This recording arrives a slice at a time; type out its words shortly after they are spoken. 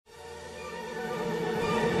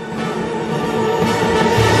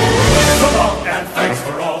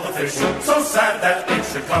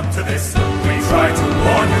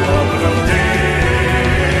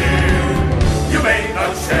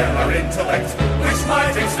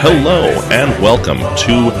Hello and welcome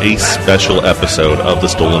to a special episode of the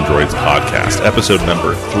Stolen Droids podcast, episode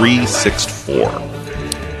number 364.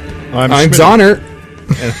 I'm Zoner.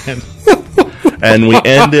 And we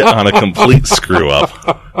end it on a complete screw-up.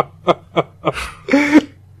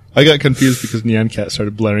 I got confused because Nyan Cat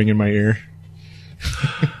started blaring in my ear.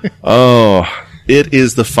 Oh, it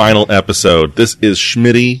is the final episode. This is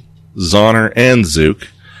Schmitty, Zoner, and Zook,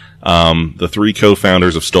 the three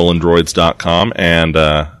co-founders of StolenDroids.com and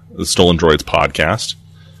the Stolen Droids podcast.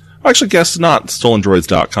 I actually guess not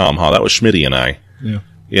StolenDroids.com, huh? That was Schmitty and I.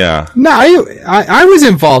 Yeah. No, I was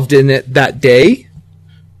involved in it that day.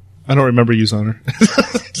 I don't remember you, Zoner.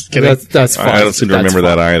 Just kidding. That's fine. I don't seem to remember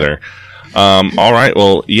that either. All right.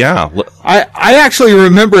 Well, yeah. I actually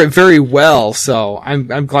remember it very well, so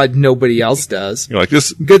I'm glad nobody else does. You're like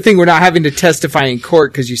this. Good thing we're not having to testify in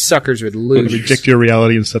court because you suckers would lose. Reject your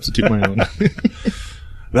reality and substitute my own.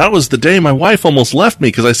 That was the day my wife almost left me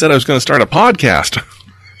because I said I was going to start a podcast.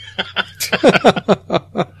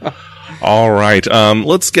 All right.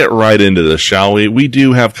 Let's get right into this, shall we? We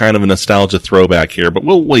do have kind of a nostalgia throwback here, but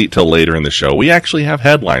we'll wait till later in the show. We actually have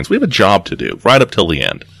headlines. We have a job to do right up till the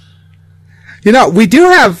end. You know, we do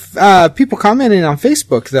have people commenting on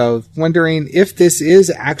Facebook, though, wondering if this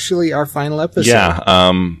is actually our final episode.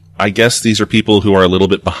 Yeah, I guess these are people who are a little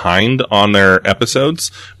bit behind on their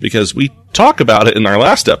episodes because we talk about it in our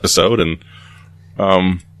last episode, and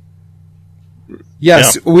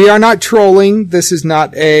yes, yeah. We are not trolling. This is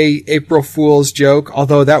not a April Fool's joke,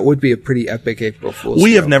 although that would be a pretty epic April Fool's joke.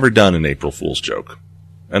 We have never done an April Fool's joke.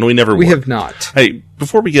 And we never will. We have not. Hey,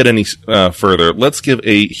 before we get any further, let's give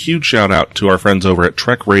a huge shout out to our friends over at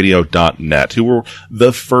TrekRadio.net, who were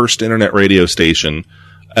the first internet radio station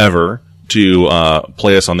ever to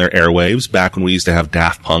play us on their airwaves back when we used to have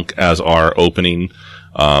Daft Punk as our opening,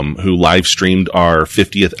 who live streamed our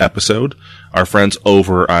 50th episode. Our friends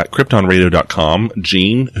over at KryptonRadio.com,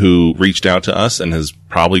 Gene, who reached out to us and has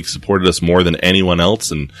probably supported us more than anyone else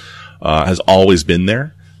and has always been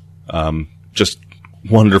there. Just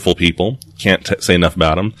wonderful people. Can't say enough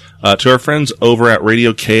about them. To our friends over at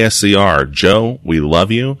Radio KSCR, Joe, we love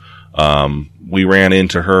you. We ran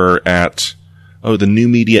into her at the New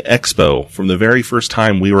Media Expo. From the very first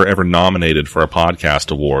time we were ever nominated for a podcast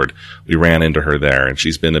award, we ran into her there, and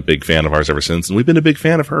she's been a big fan of ours ever since, and we've been a big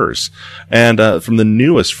fan of hers. And from the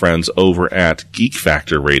newest friends over at Geek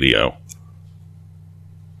Factor Radio,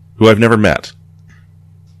 who I've never met.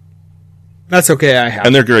 That's okay, I have.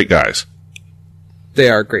 And they're great guys. They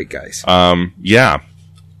are great guys. Yeah.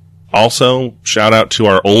 Also, shout out to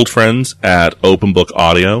our old friends at Open Book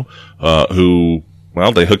Audio, who,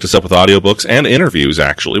 well, they hooked us up with audiobooks and interviews,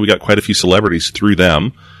 actually. We got quite a few celebrities through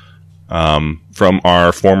them, from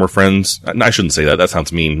our former friends. I shouldn't say that. That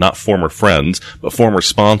sounds mean. Not former friends, but former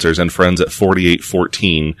sponsors and friends at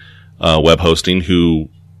 4814, web hosting, who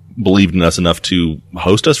believed in us enough to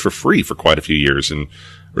host us for free for quite a few years in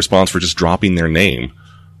response for just dropping their name.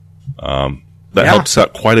 That helped us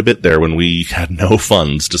out quite a bit there when we had no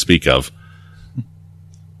funds to speak of.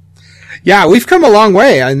 Yeah, we've come a long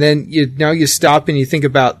way. And then, you stop and you think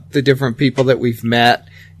about the different people that we've met.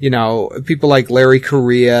 You know, people like Larry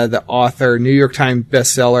Correa, the author, New York Times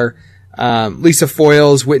bestseller, Lisa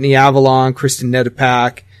Foyles, Whitney Avalon, Kristen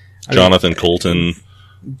Nedepak, Jonathan Colton.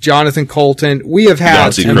 We have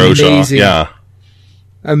had some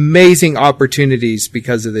amazing opportunities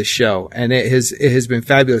because of this show, and it has been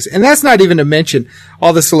fabulous. And that's not even to mention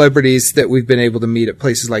all the celebrities that we've been able to meet at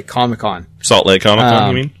places like Comic-Con. Salt Lake Comic-Con,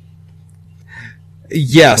 you mean?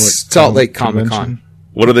 Yes, Salt Lake Comic-Con.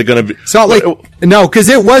 What are they going to be? No, because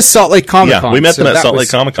it was Salt Lake Comic-Con. Yeah, we met them at Salt Lake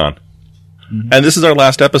Comic-Con. Mm-hmm. And this is our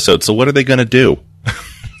last episode, so what are they going to do?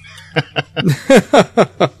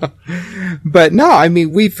 But no, I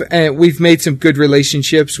mean, we've made some good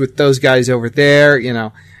relationships with those guys over there. You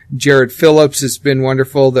know, Jared Phillips has been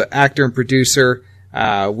wonderful, the actor and producer.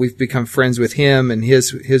 We've become friends with him and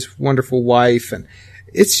his wonderful wife, and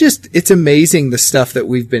it's amazing the stuff that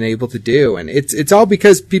we've been able to do, and it's all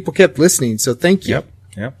because people kept listening. So thank you.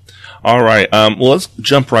 Yep. All right. Well, let's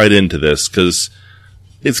jump right into this because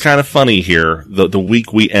it's kind of funny here the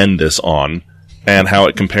week we end this on and how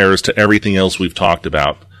it compares to everything else we've talked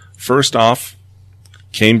about. First off,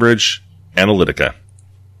 Cambridge Analytica.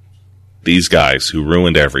 These guys who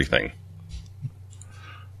ruined everything.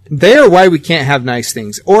 They are why we can't have nice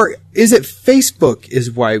things. Or is it Facebook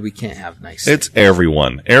is why we can't have nice things? It's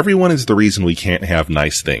everyone. Everyone is the reason we can't have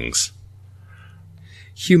nice things.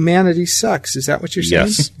 Humanity sucks. Is that what you're saying?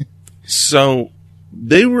 Yes. So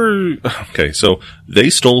they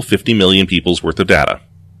stole 50 million people's worth of data.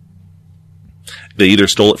 They either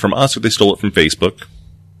stole it from us or they stole it from Facebook.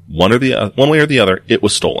 one way or the other, it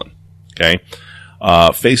was stolen. Okay.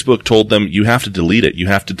 Facebook told them, you have to delete it. You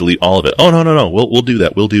have to delete all of it. Oh, no. We'll do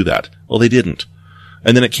that. We'll do that. Well, they didn't.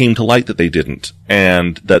 And then it came to light that they didn't,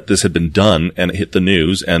 and that this had been done, and it hit the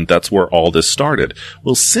news, and that's where all this started.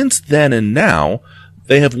 Well, since then and now,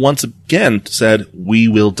 they have once again said, we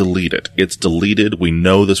will delete it. It's deleted. We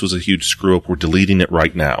know this was a huge screw up. We're deleting it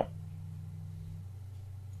right now.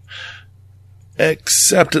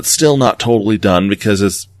 Except it's still not totally done, because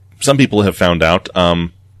as some people have found out,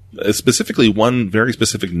 specifically one very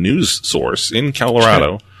specific news source in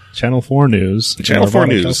Colorado, Channel 4 News. Channel 4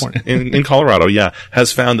 News in Colorado,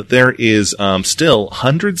 has found that there is still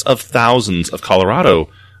hundreds of thousands of Colorado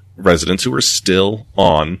residents who are still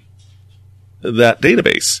on that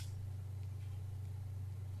database.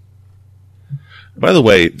 By the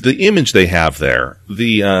way, the image they have there,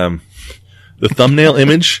 the thumbnail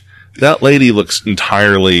image, that lady looks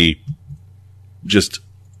entirely just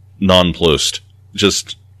nonplussed.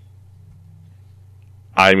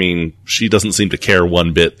 She doesn't seem to care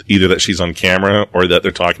one bit, either that she's on camera or that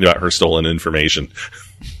they're talking about her stolen information.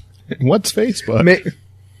 What's Facebook?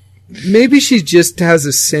 Maybe she just has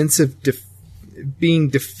a sense of being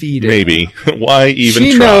defeated. Maybe. Why even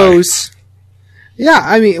try? She knows.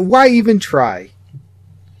 Yeah, why even try?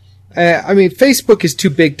 Facebook is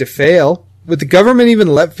too big to fail. Would the government even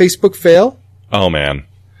let Facebook fail? Oh, man.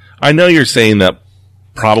 I know you're saying that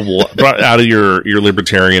probable out of your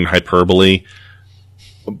libertarian hyperbole.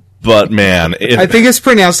 But man, I think it's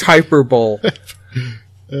pronounced hyperbole.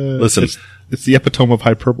 Listen, it's the epitome of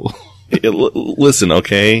hyperbole. Listen,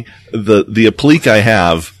 okay, the applique I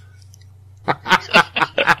have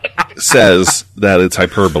says that it's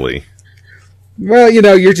hyperbole. Well,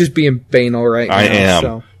 you're just being banal right now. I am.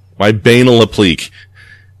 So. My banal applique.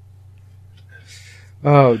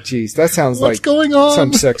 Oh, geez, that sounds What's like going on?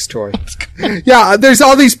 Some sex toy. Yeah, there's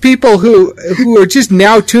all these people who are just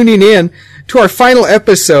now tuning in to our final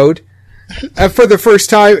episode for the first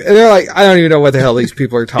time, and they're like, I don't even know what the hell these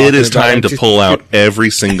people are talking about. It is time to pull out every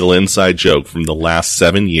single inside joke from the last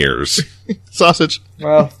 7 years. Sausage.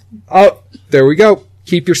 Well, there we go.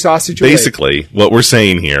 Keep your sausage away. Basically, what we're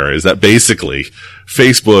saying here is that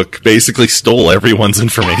Facebook basically stole everyone's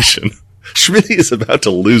information. Schmitty is about to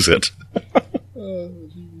lose it.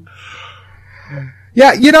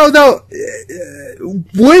 Yeah, though,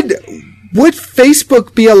 would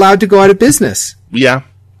Facebook be allowed to go out of business? Yeah.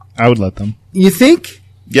 I would let them. You think?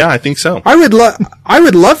 Yeah, I think so. I would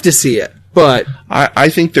love to see it, but I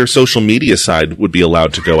think their social media side would be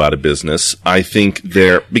allowed to go out of business. I think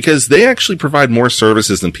because they actually provide more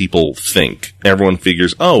services than people think. Everyone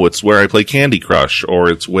figures, oh, it's where I play Candy Crush, or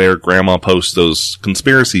it's where Grandma posts those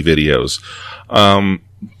conspiracy videos.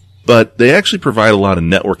 But they actually provide a lot of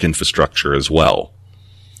network infrastructure as well.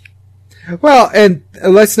 Well, and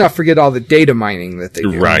let's not forget all the data mining that they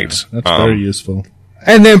do. Right. That's very useful.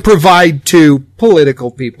 And then provide to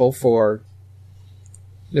political people for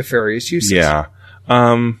nefarious uses. Yeah.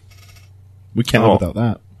 We can't live without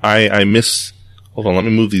that. I miss... Hold on, let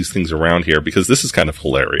me move these things around here, because this is kind of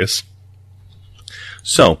hilarious.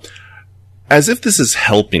 So, as if this is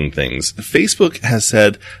helping things, Facebook has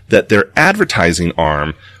said that their advertising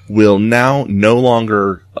arm will now no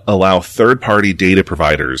longer allow third-party data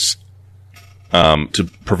providers to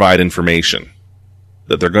provide information.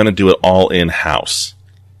 That they're going to do it all in-house.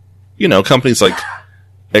 Companies like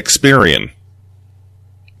Experian.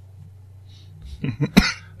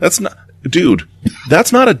 That's not a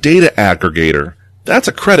data aggregator. That's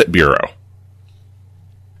a credit bureau.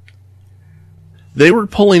 They were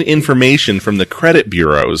pulling information from the credit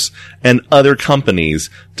bureaus and other companies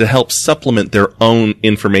to help supplement their own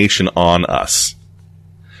information on us.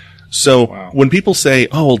 So when people say,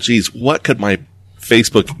 oh, well, geez, what could my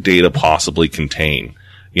Facebook data possibly contain?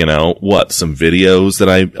 Some videos that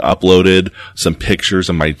I uploaded, some pictures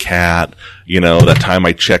of my cat, that time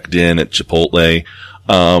I checked in at Chipotle.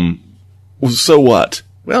 So what?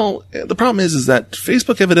 Well, the problem is that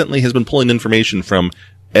Facebook evidently has been pulling information from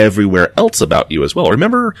everywhere else about you as well.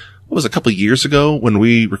 Remember, what was a couple of years ago when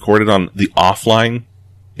we recorded on the offline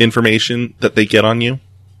information that they get on you?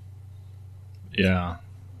 Yeah.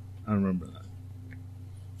 I remember that.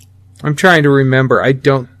 I'm trying to remember.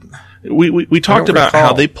 We talked about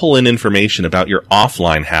how they pull in information about your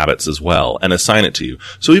offline habits as well and assign it to you.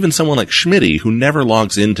 So even someone like Schmitty, who never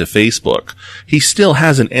logs into Facebook, he still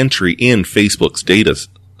has an entry in Facebook's data.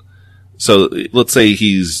 So let's say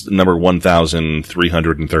he's number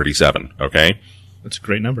 1,337, okay? That's a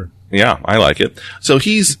great number. Yeah, I like it. So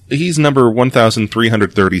he's number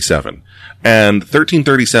 1,337, and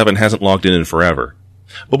 1337 hasn't logged in forever.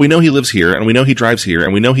 But we know he lives here, and we know he drives here,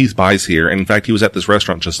 and we know he buys here. And in fact, he was at this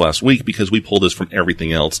restaurant just last week because we pulled this from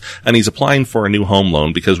everything else. And he's applying for a new home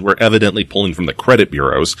loan because we're evidently pulling from the credit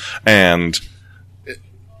bureaus. And,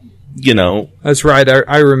 you know. That's right.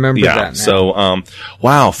 I remember that now. So,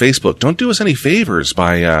 wow, Facebook, don't do us any favors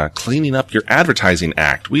by cleaning up your advertising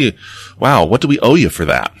act. What do we owe you for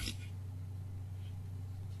that?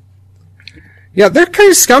 Yeah, they're kind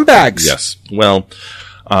of scumbags. Yes. Well,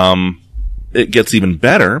 it gets even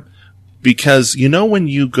better because, you know, when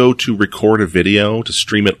you go to record a video to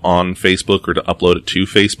stream it on Facebook or to upload it to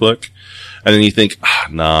Facebook, and then you think,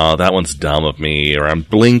 no, that one's dumb of me, or I'm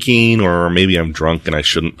blinking, or maybe I'm drunk and I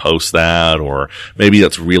shouldn't post that, or maybe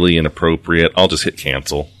that's really inappropriate, I'll just hit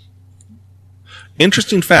cancel.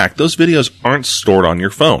 Interesting fact, those videos aren't stored on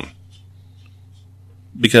your phone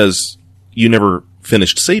because you never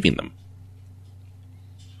finished saving them.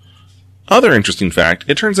 Other interesting fact,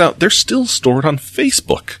 it turns out they're still stored on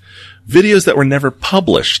Facebook. Videos that were never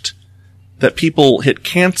published that people hit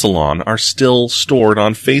cancel on are still stored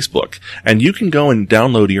on Facebook. And you can go and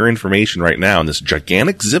download your information right now in this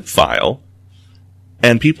gigantic zip file,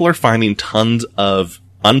 and people are finding tons of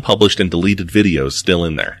unpublished and deleted videos still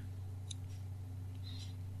in there.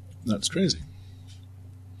 That's crazy.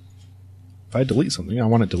 If I delete something, I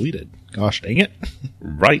want it deleted. Gosh dang it.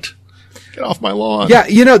 Right. Get off my lawn. Yeah,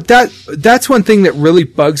 you know, that's one thing that really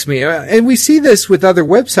bugs me. And we see this with other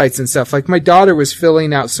websites and stuff. Like my daughter was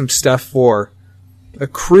filling out some stuff for a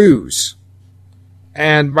cruise.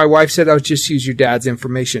 And my wife said, just use your dad's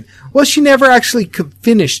information. Well, she never actually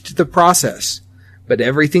finished the process. But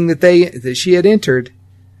everything that she had entered,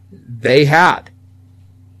 they had.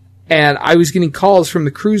 And I was getting calls from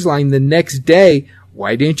the cruise line the next day.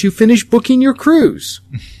 Why didn't you finish booking your cruise?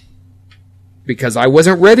 Because I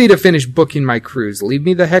wasn't ready to finish booking my cruise. Leave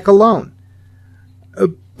me the heck alone.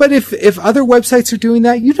 But if other websites are doing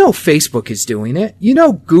that, you know Facebook is doing it. You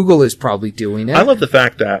know Google is probably doing it. I love the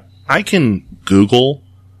fact that I can Google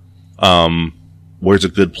where's a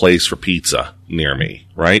good place for pizza near me,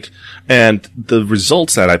 right? And the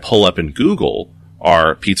results that I pull up in Google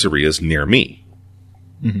are pizzerias near me.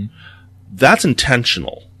 Mm-hmm. That's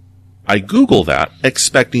intentional. I Google that,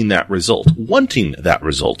 expecting that result, wanting that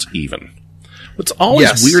result even. What's always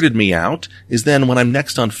weirded me out is then when I'm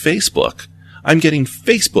next on Facebook, I'm getting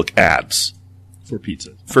Facebook ads. For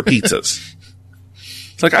pizza. For pizzas.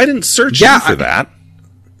 It's like, I didn't search you for that.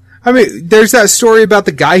 I mean, there's that story about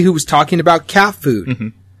the guy who was talking about cat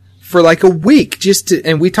food for like a week.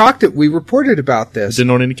 And we reported about this. He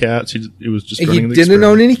didn't own any cats. It was just running the experiment. He didn't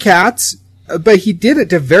own any cats, but he did it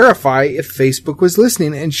to verify if Facebook was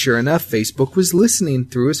listening. And sure enough, Facebook was listening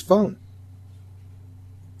through his phone.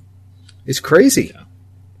 It's crazy.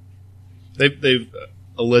 Yeah. They've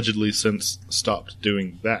allegedly since stopped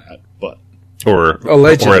doing that, but or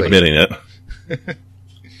admitting it.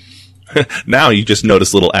 Now you just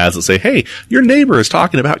notice little ads that say, "Hey, your neighbor is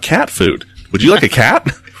talking about cat food. Would you like a cat?"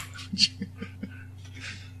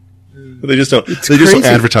 They just don't. They just don't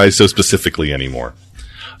advertise so specifically anymore.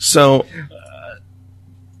 So,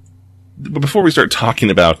 before we start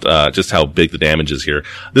talking about just how big the damage is here,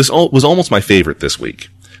 this was almost my favorite this week.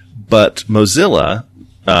 But Mozilla,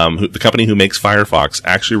 the company who makes Firefox,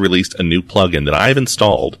 actually released a new plugin that I've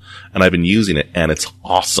installed, and I've been using it, and it's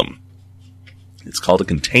awesome. It's called a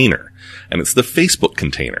container, and it's the Facebook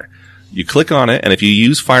container. You click on it, and if you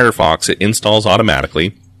use Firefox, it installs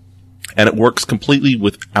automatically, and it works completely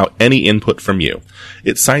without any input from you.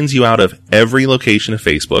 It signs you out of every location of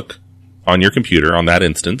Facebook on your computer on that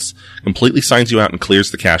instance, completely signs you out and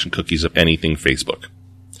clears the cache and cookies of anything Facebook.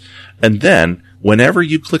 And then, whenever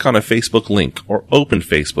you click on a Facebook link or open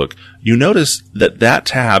Facebook, you notice that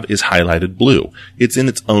tab is highlighted blue. It's in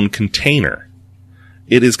its own container.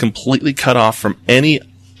 It is completely cut off from any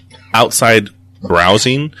outside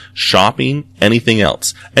browsing, shopping, anything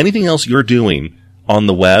else. Anything else you're doing on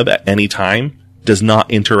the web at any time does not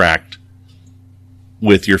interact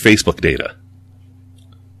with your Facebook data.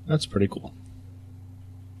 That's pretty cool.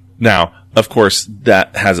 Now, of course,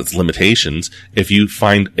 that has its limitations. If you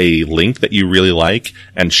find a link that you really like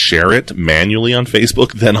and share it manually on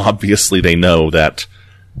Facebook, then obviously they know that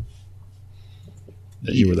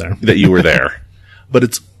you were there. That you were there.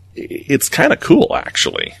 But it's kind of cool,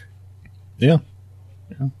 actually. Yeah.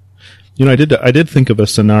 You know, I did think of a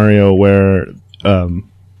scenario where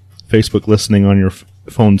Facebook listening on your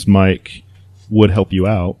phone's mic would help you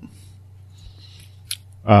out.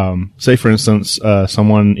 Say, for instance,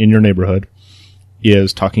 someone in your neighborhood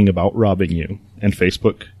is talking about robbing you, and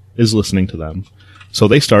Facebook is listening to them. So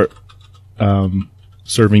they start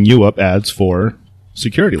serving you up ads for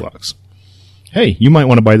security locks. hey, you might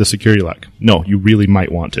want to buy the security lock. No, you really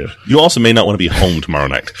might want to. You also may not want to be home tomorrow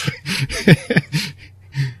night.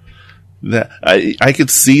 That I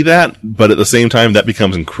could see that, but at the same time, that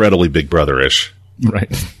becomes incredibly Big Brother-ish.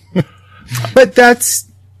 Right. But that's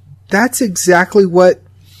exactly what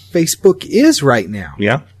Facebook is right now.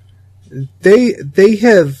 Yeah. They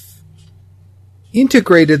have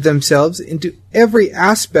integrated themselves into every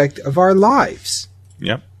aspect of our lives.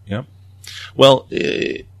 Yep. Yep. Well,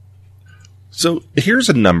 so here's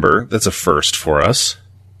a number that's a first for us.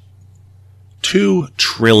 2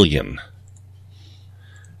 trillion.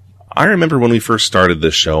 I remember when we first started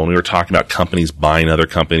this show and we were talking about companies buying other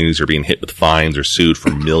companies or being hit with fines or sued for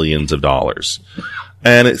millions of dollars.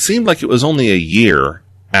 And it seemed like it was only a year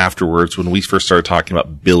afterwards when we first started talking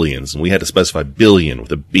about billions, and we had to specify billion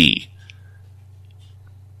with a B.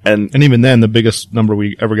 And even then, the biggest number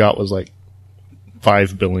we ever got was like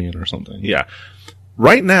 5 billion or something. yeah.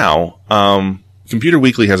 Right now, Computer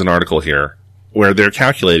Weekly has an article here where they're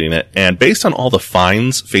calculating it, and based on all the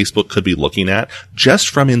fines Facebook could be looking at, just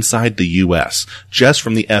from inside the U.S., just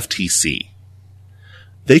from the FTC,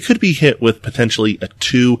 they could be hit with potentially a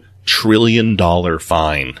 $2 trillion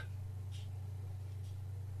fine.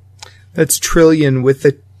 That's trillion with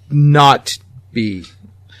a not B.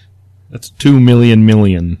 That's 2 million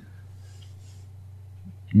million.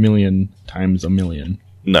 Million times a million.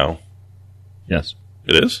 No. Yes.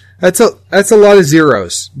 It is? That's a lot of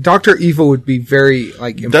zeros. Dr. Evil would be very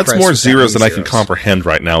impressed. That's more with zeros that than I many can zeros. comprehend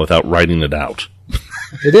right now without writing it out.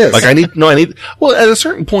 It is. Well, at a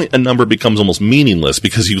certain point, a number becomes almost meaningless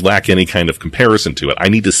because you lack any kind of comparison to it. I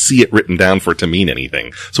need to see it written down for it to mean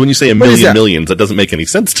anything. So when you say a is million that? millions, that doesn't make any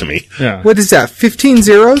sense to me. Yeah. What is that? 15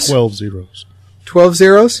 zeros? 12 zeros. 12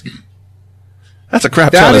 zeros? That's a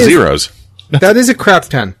crap That ton of is- zeros. That is a crap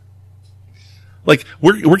ton. Like,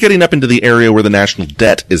 we're getting up into the area where the national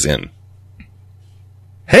debt is in.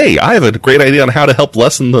 Hey, I have a great idea on how to help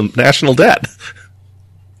lessen the national debt.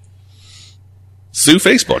 Sue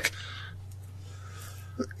Facebook.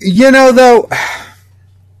 You know, though,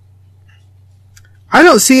 I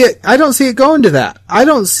don't see it going to that. I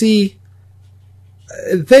don't see.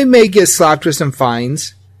 They may get slapped with some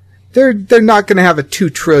fines. They're not going to have a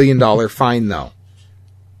 $2 trillion fine, though.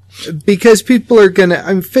 Because people are going to.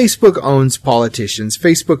 I mean, Facebook owns politicians.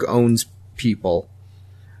 Facebook owns people.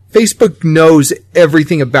 Facebook knows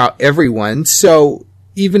everything about everyone. So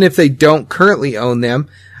even if they don't currently own them,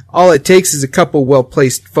 all it takes is a couple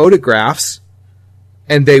well-placed photographs,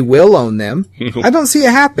 and they will own them. I don't see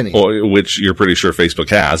it happening. Which you're pretty sure Facebook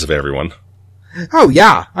has of everyone. Oh,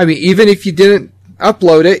 yeah. I mean, even if you didn't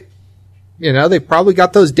upload it, you know, they probably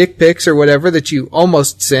got those dick pics or whatever that you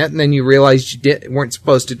almost sent, and then you realized you weren't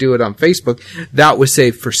supposed to do it on Facebook. That was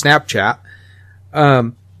saved for Snapchat.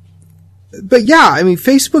 But yeah, I mean,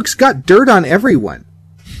 Facebook's got dirt on everyone.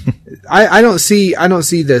 I don't see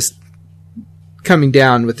this coming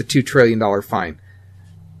down with the $2 trillion fine.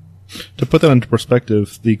 To put that into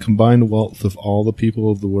perspective, the combined wealth of all the people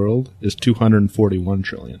of the world is 241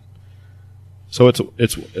 trillion. So it's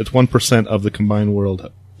 1% of the combined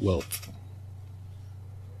world wealth.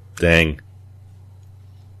 Dang.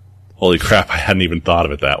 Holy crap, I hadn't even thought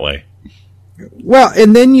of it that way. Well,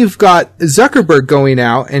 and then you've got Zuckerberg going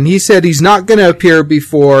out, and he said he's not going to appear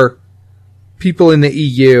before people in the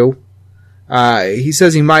EU. He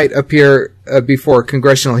says he might appear before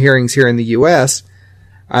congressional hearings here in the U.S.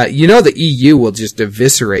 You know, the EU will just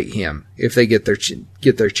eviscerate him if they get their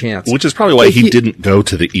chance. Which is probably why he didn't go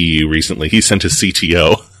to the EU recently. He sent his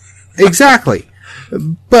CTO. Exactly.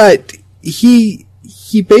 But he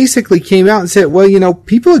basically came out and said, well, you know,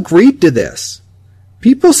 people agreed to this.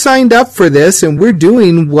 People signed up for this, and we're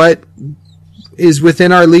doing what is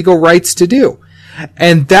within our legal rights to do.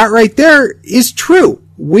 And that right there is true.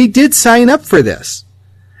 We did sign up for this.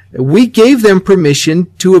 We gave them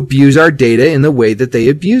permission to abuse our data in the way that they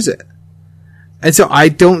abuse it. And so I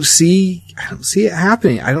don't see it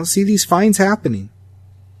happening. I don't see these fines happening.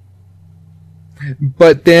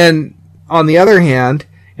 But then, on the other hand,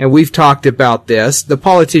 and we've talked about this, the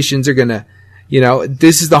politicians are going to, you know,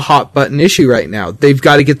 this is the hot button issue right now. They've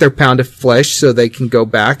got to get their pound of flesh so they can go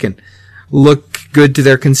back and look good to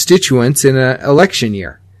their constituents in an election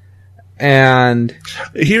year. And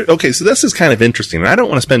Here, okay, so this is kind of interesting, and I don't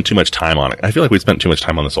want to spend too much time on it. I feel like we've spent too much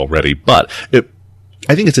time on this already, but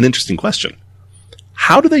I think it's an interesting question.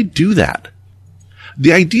 How do they do that?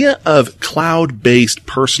 The idea of cloud-based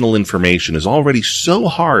personal information is already so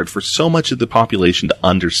hard for so much of the population to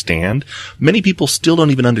understand. Many people still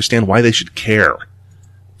don't even understand why they should care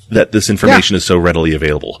that this information is so readily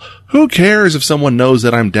available. Who cares if someone knows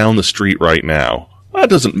that I'm down the street right now? That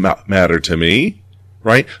doesn't matter to me,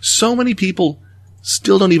 right? So many people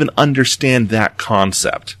still don't even understand that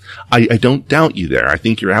concept. I don't doubt you there. I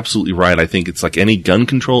think you're absolutely right. I think it's like any gun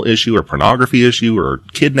control issue or pornography issue or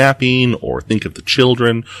kidnapping, or think of the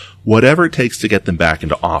children, whatever it takes to get them back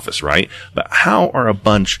into office, right? But how are a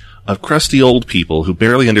bunch of crusty old people who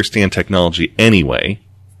barely understand technology anyway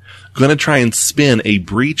going to try and spin a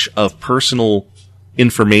breach of personal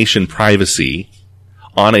information privacy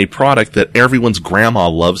on a product that everyone's grandma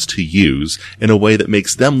loves to use in a way that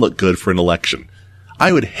makes them look good for an election?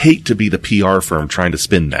 I would hate to be the PR firm trying to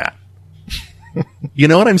spin that. You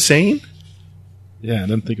know what I'm saying? Yeah, I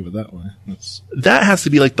didn't think of it that way. That has to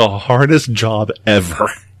be like the hardest job ever.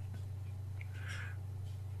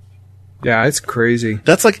 Yeah, it's crazy.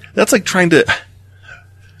 That's like trying to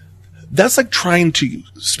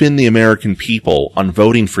spin the American people on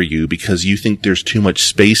voting for you because you think there's too much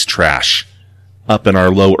space trash up in our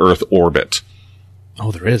low Earth orbit.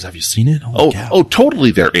 Oh, there is. Have you seen it? Oh, totally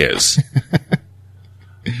there is.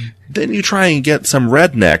 Then you try and get some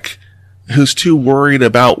redneck who's too worried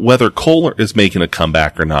about whether coal is making a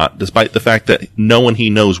comeback or not, despite the fact that no one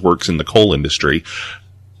he knows works in the coal industry.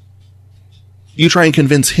 You try and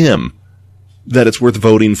convince him that it's worth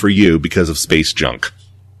voting for you because of space junk.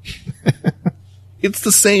 It's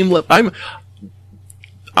the same.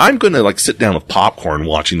 I'm going to sit down with popcorn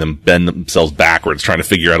watching them bend themselves backwards trying to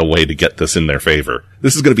figure out a way to get this in their favor.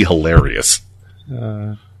 This is going to be hilarious.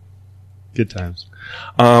 Good times.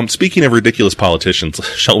 Speaking of ridiculous politicians,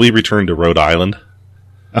 shall we return to Rhode Island?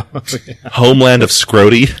 Oh, yeah. Homeland of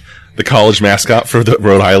Scrody, the college mascot for the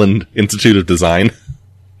Rhode Island Institute of Design.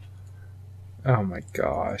 Oh my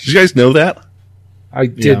gosh. Did you guys know that? I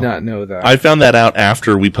did not know that. I found that out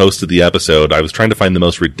after we posted the episode. I was trying to find the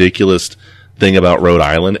most ridiculous thing about Rhode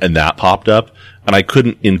Island, and that popped up, and I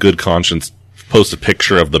couldn't in good conscience post a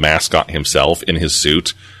picture of the mascot himself in his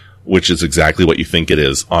suit, which is exactly what you think it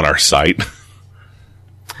is, on our site.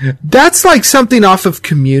 That's like something off of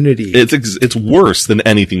Community. It's worse than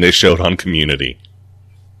anything they showed on Community.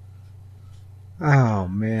 Oh,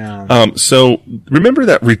 man. So remember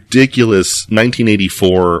that ridiculous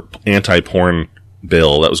 1984 anti-porn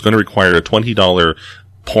bill that was going to require a $20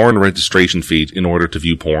 porn registration fee in order to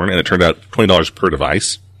view porn, and it turned out $20 per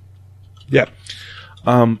device? Yep.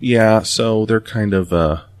 Yeah, so they're kind of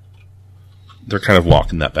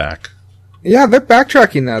walking that back. Yeah, they're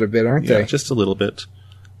backtracking that a bit, aren't they? Just a little bit.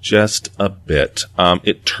 Just a bit.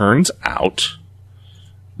 It turns out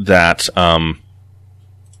that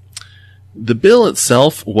the bill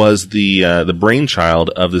itself was the brainchild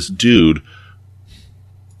of this dude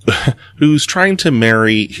who's trying to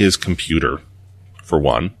marry his computer, for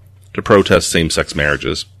one, to protest same-sex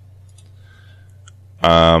marriages.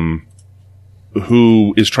 Who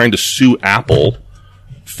is trying to sue Apple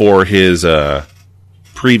for his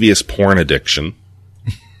previous porn addiction.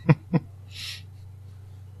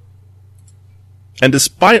 And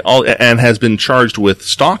despite all, and has been charged with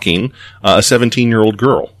stalking a 17-year-old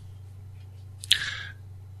girl.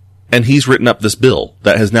 And he's written up this bill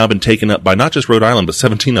that has now been taken up by not just Rhode Island, but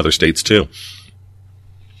 17 other states too.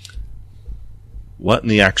 What in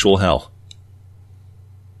the actual hell?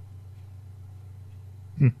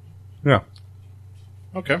 Yeah.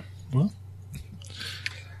 Okay. Well,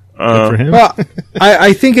 good for him. Well,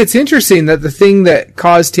 I think it's interesting that the thing that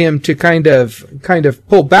caused him to kind of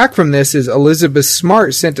pull back from this is Elizabeth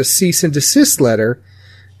Smart sent a cease and desist letter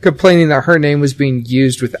complaining that her name was being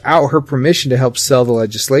used without her permission to help sell the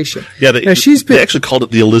legislation. Yeah, they actually called it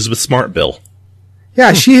the Elizabeth Smart bill.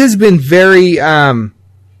 Yeah, she has been very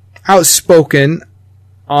outspoken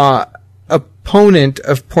opponent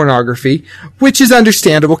of pornography, which is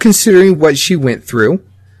understandable considering what she went through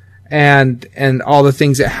and all the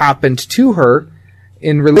things that happened to her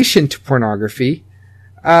in relation to pornography.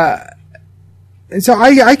 And so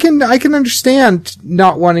I can understand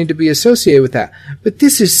not wanting to be associated with that. But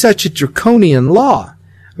this is such a draconian law.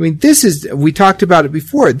 I mean, we talked about it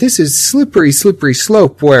before. This is slippery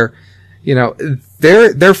slope where,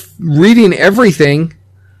 they're reading everything.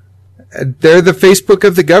 They're the Facebook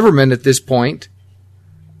of the government at this point.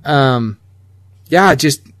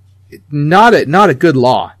 Just not a good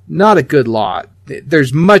law. Not a good law.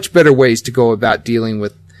 There's much better ways to go about dealing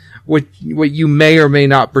with what you may or may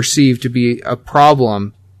not perceive to be a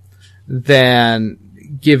problem than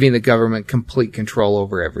giving the government complete control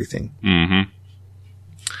over everything. Mm-hmm.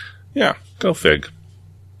 Yeah, go fig.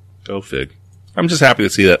 Go fig. I'm just happy to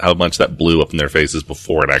see that how much that blew up in their faces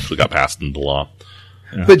before it actually got passed into law.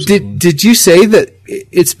 Yeah, but did you say that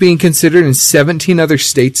it's being considered in 17 other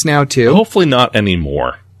states now too? Hopefully not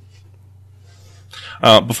anymore.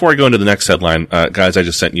 Before I go into the next headline, guys, I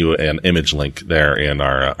just sent you an image link there in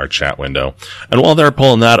our chat window. And while they're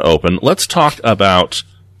pulling that open, let's talk about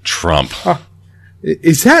Trump.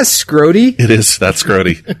 Is that Scrody? It is. That's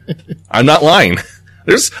Scrody. I'm not lying.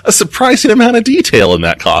 There's a surprising amount of detail in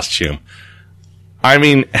that costume. I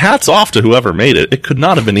mean, hats off to whoever made it. It could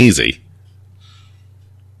not have been easy.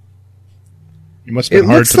 It must have been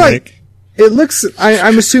hard to make. It looks,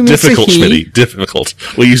 I'm assuming Difficult, it's a he. Schmitty. Difficult.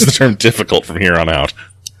 We'll use the term difficult from here on out.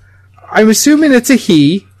 I'm assuming it's a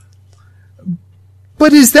he.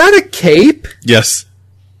 But is that a cape? Yes.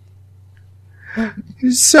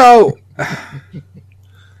 So,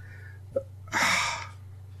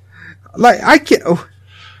 like, I can't.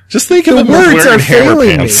 Just think of The him words wearing are hammer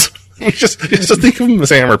failing pants. just think of him as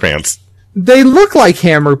hammer pants. They look like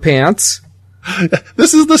hammer pants.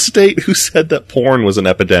 This is the state who said that porn was an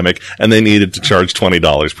epidemic and they needed to charge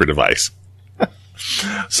 $20 per device.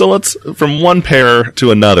 So let's, from one pair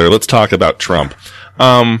to another, let's talk about Trump.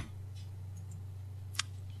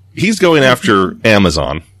 He's going after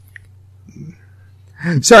Amazon.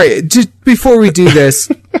 Sorry, just before we do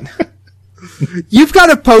this, you've got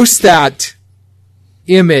to post that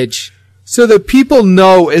image so that people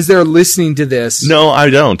know as they're listening to this. No,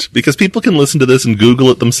 I don't, because people can listen to this and Google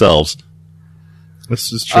it themselves.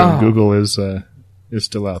 This is true. Google is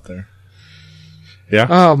still out there. Yeah.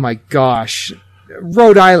 Oh my gosh.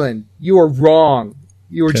 Rhode Island, you are wrong.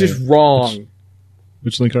 You are just wrong.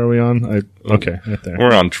 Which link are we on? Okay, right there.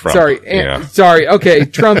 We're on Trump. Sorry. Yeah. Sorry. Okay.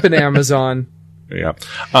 Trump and Amazon. Yeah.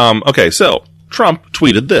 Okay, so Trump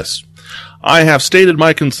tweeted this. I have stated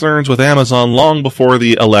my concerns with Amazon long before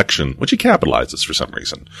the election, which he capitalizes for some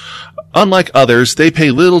reason. Unlike others, they pay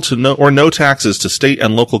little to no taxes to state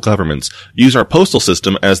and local governments, use our postal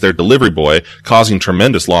system as their delivery boy, causing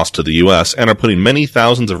tremendous loss to the U.S., and are putting many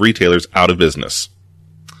thousands of retailers out of business.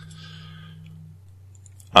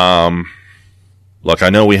 Look, I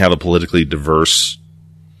know we have a politically diverse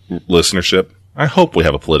listenership. I hope we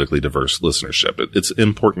have a politically diverse listenership. It's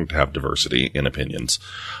important to have diversity in opinions.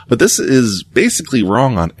 But this is basically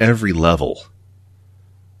wrong on every level.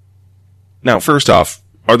 Now, first off,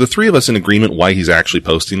 are the three of us in agreement why he's actually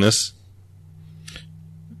posting this?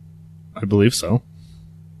 I believe so.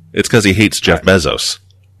 It's because he hates Jeff Bezos.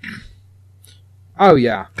 Oh,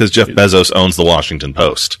 yeah. Because Jeff Bezos owns the Washington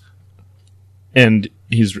Post. And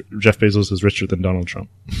Jeff Bezos is richer than Donald Trump.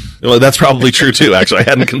 Well, that's probably true, too, actually. I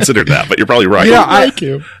hadn't considered that, but you're probably right. Yeah,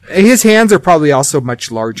 his hands are probably also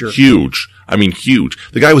much larger. Huge. I mean, huge.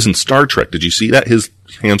 The guy was in Star Trek. Did you see that? His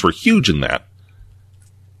hands were huge in that.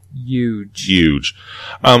 Huge.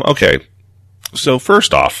 Okay. So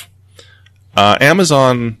first off,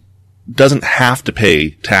 Amazon doesn't have to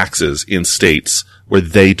pay taxes in states where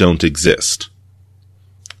they don't exist.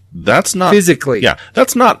 That's not physically. Yeah,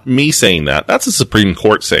 that's not me saying that. That's the Supreme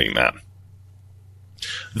Court saying that.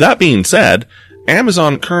 That being said,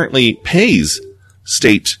 Amazon currently pays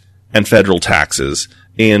state and federal taxes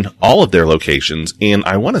in all of their locations in,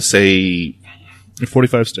 I want to say,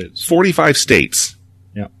 45 states. 45 states.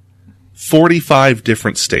 Yeah. 45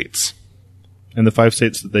 different states. And the 5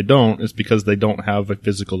 states that they don't is because they don't have a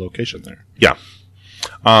physical location there. Yeah.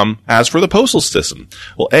 As for the postal system,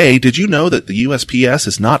 well, A, did you know that the USPS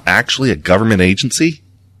is not actually a government agency?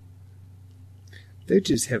 They're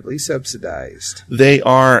just heavily subsidized. They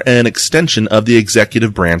are an extension of the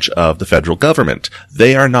executive branch of the federal government.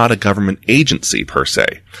 They are not a government agency per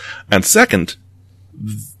se. And second,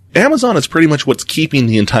 Amazon is pretty much what's keeping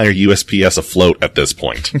the entire USPS afloat at this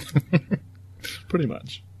point. Pretty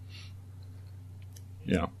much.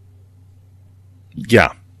 Yeah.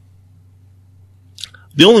 Yeah.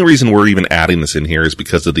 The only reason we're even adding this in here is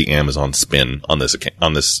because of the Amazon spin on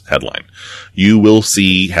this headline. You will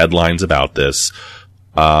see headlines about this.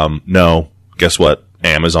 No, guess what?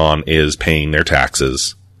 Amazon is paying their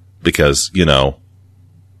taxes because, the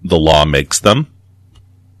law makes them.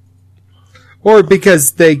 Or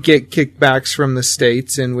because they get kickbacks from the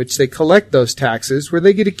states in which they collect those taxes, where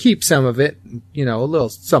they get to keep some of it, a little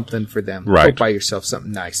something for them. Right. Go buy yourself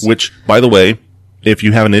something nice. Which, by the way, if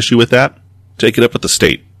you have an issue with that, take it up with the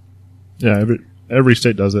state. Yeah, every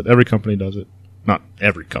state does it. Every company does it. Not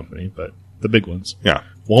every company, but the big ones. Yeah.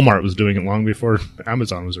 Walmart was doing it long before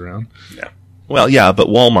Amazon was around. Yeah. Well, yeah, but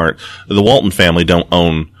Walmart, the Walton family don't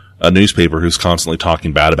own a newspaper who's constantly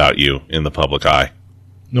talking bad about you in the public eye.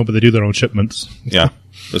 No, but they do their own shipments. Yeah,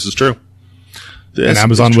 this is true. And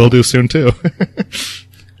Amazon will do soon, too.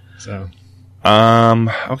 So.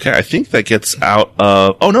 Okay, I think that gets out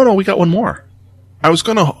of... Oh, no, we got one more. I was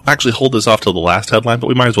going to actually hold this off till the last headline, but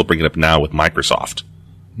we might as well bring it up now with Microsoft.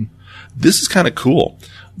 This is kind of cool.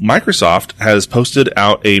 Microsoft has posted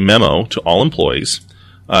out a memo to all employees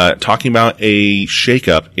talking about a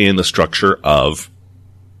shakeup in the structure of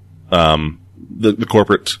the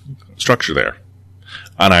corporate structure there.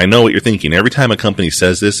 And I know what you're thinking. Every time a company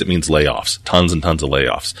says this, it means layoffs. Tons and tons of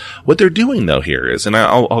layoffs. What they're doing, though, here is, and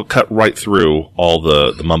I'll cut right through all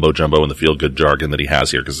the mumbo-jumbo and the feel-good jargon that he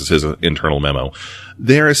has here, because this is an internal memo.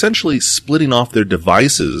 They're essentially splitting off their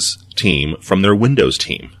devices team from their Windows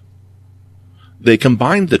team. They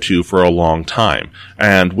combined the two for a long time.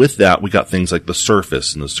 And with that, we got things like the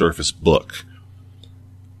Surface and the Surface Book.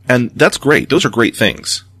 And that's great. Those are great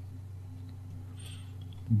things.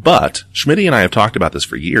 But Schmitty and I have talked about this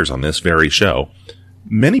for years on this very show.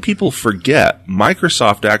 Many people forget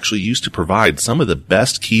Microsoft actually used to provide some of the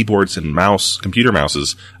best keyboards and computer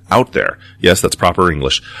mouses out there. Yes, that's proper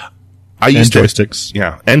English. And joysticks.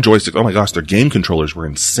 Yeah, and joysticks. Oh my gosh, their game controllers were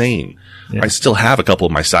insane. Yeah. I still have a couple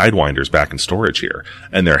of my Sidewinders back in storage here.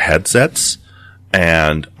 And their headsets.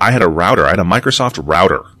 And I had a router. I had a Microsoft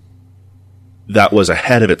router that was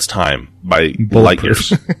ahead of its time by light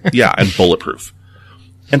years. Yeah, and bulletproof.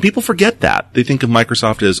 And people forget that. They think of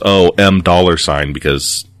Microsoft as, $M$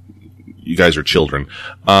 because you guys are children.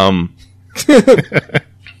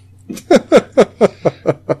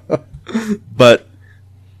 But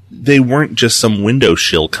they weren't just some window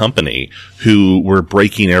shill company who were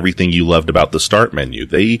breaking everything you loved about the start menu.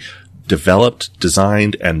 They developed,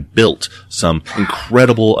 designed, and built some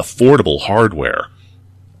incredible, affordable hardware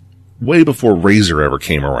way before Razer ever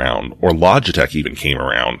came around, or Logitech even came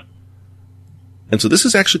around. And so this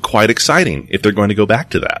is actually quite exciting if they're going to go back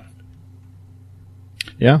to that.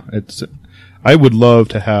 Yeah, I would love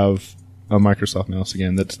to have a Microsoft mouse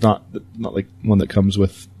again. That's not like one that comes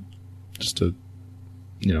with just a,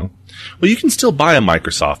 Well, you can still buy a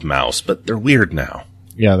Microsoft mouse, but they're weird now.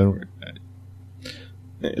 Yeah,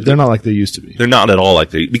 they're not like they used to be. They're not at all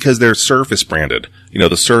like because they're Surface branded.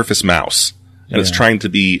 The Surface mouse, and it's trying to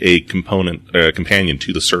be a companion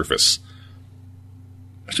to the Surface.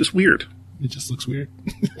 It's just weird. It just looks weird.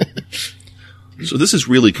 So this is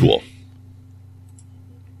really cool.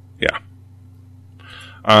 Yeah.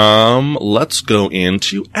 Let's go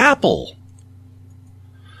into Apple.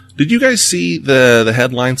 Did you guys see the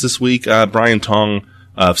headlines this week? Brian Tong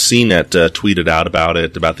of CNET tweeted out about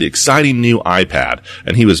the exciting new iPad,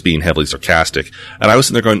 and he was being heavily sarcastic. And I was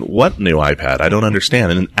sitting there going, what new iPad? I don't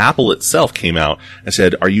understand. And then Apple itself came out and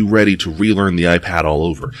said, are you ready to relearn the iPad all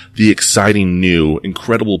over? The exciting new,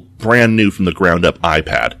 incredible, brand new from the ground up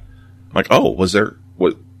iPad. I'm like,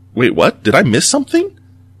 wait, what? Did I miss something?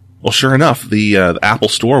 Well, sure enough, the Apple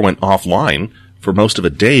Store went offline for most of a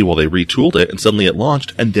day while they retooled it, and suddenly it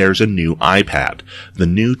launched, and there's a new iPad. The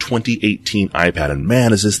new 2018 iPad, and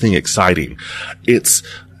man, is this thing exciting. It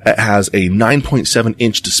has a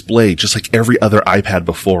 9.7-inch display, just like every other iPad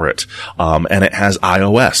before it. And it has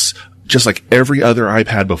iOS, just like every other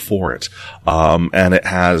iPad before it. And it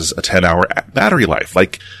has a 10-hour battery life,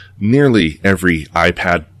 like nearly every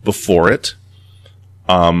iPad before it.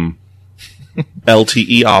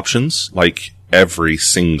 LTE options, like every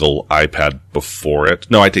single iPad before it.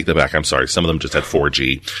 No, I take that back. I'm sorry. Some of them just had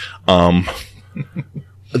 4G.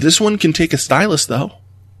 This one can take a stylus, though.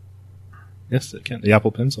 Yes, it can. The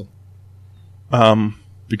Apple Pencil.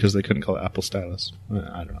 Because they couldn't call it Apple Stylus.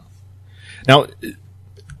 I don't know. Now,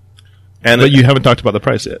 but you haven't talked about the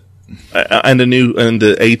price yet. And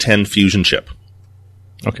the A10 Fusion chip.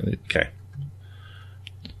 Okay.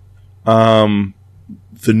 The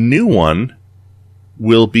new one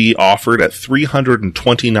will be offered at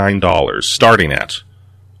 $329, starting at,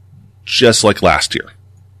 just like last year.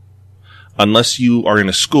 Unless you are in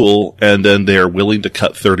a school, and then they're willing to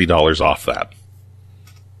cut $30 off that.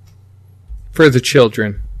 For the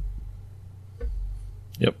children.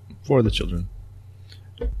 Yep, for the children.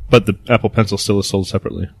 But the Apple Pencil still is sold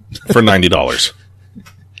separately. For $90.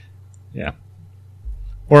 Yeah.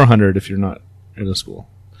 Or $100 if you're not in a school.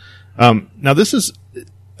 Now this is...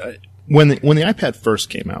 When the iPad first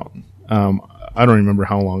came out, I don't remember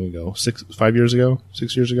how long ago, 6 years ago.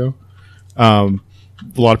 A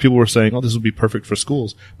lot of people were saying, this would be perfect for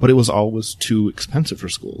schools, but it was always too expensive for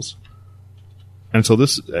schools. And so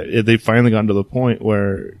they finally gotten to the point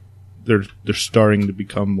where they're starting to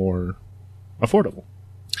become more affordable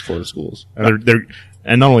for the schools. And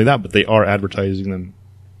and not only that, but they are advertising them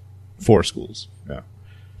for schools. Yeah.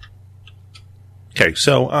 Okay,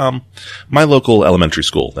 so my local elementary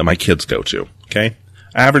school that my kids go to, okay?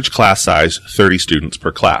 Average class size, 30 students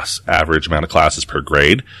per class. Average amount of classes per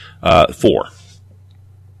grade, 4.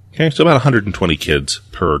 Okay, so about 120 kids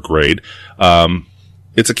per grade.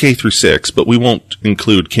 It's a K through 6, but we won't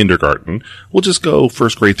include kindergarten. We'll just go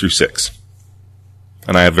first grade through 6.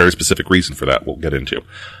 And I have a very specific reason for that we'll get into.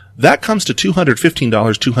 That comes to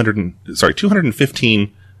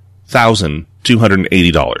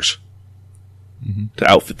 $215,280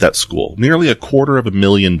 to outfit that school. Nearly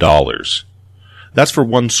 $250,000. That's for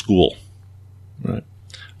one school. Right.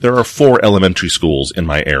 There are 4 elementary schools in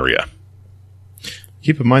my area.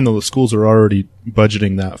 Keep in mind, though, the schools are already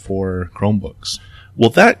budgeting that for Chromebooks. Well,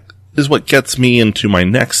 that is what gets me into my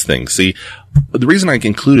next thing. See, the reason I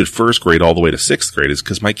included first grade all the way to 6th grade is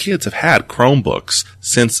because my kids have had Chromebooks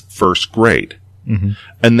since first grade. Mm-hmm.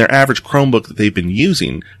 And their average Chromebook that they've been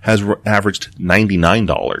using has averaged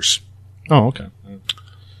 $99. Oh, okay.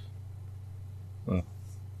 Well,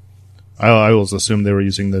 I always assumed they were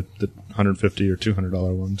using the $150 or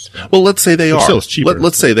 $200 ones. Well, let's say they are. Still, it's cheaper.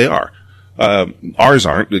 Let's say they are. Ours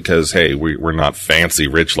aren't because, hey, we're not fancy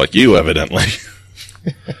rich like you, evidently.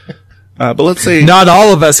 But let's say... Not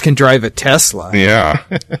all of us can drive a Tesla. Yeah.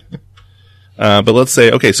 But let's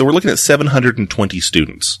say, okay, so we're looking at 720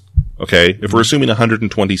 students. Okay? If we're assuming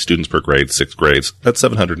 120 students per grade, 6 grades, that's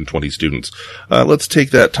 720 students. Let's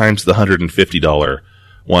take that times the $150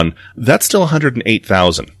 one. That's still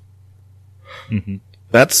 $108,000. Mm-hmm.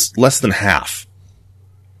 That's less than half.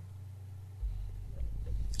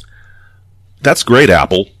 That's great,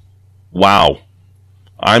 Apple. Wow.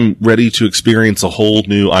 I'm ready to experience a whole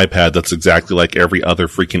new iPad that's exactly like every other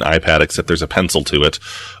freaking iPad, except there's a pencil to it.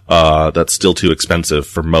 That's still too expensive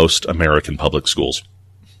for most American public schools.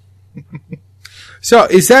 So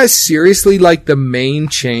is that seriously like the main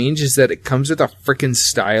change, is that it comes with a freaking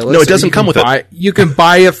stylus? No, it doesn't come with it. You can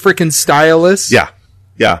buy a freaking stylus? Yeah.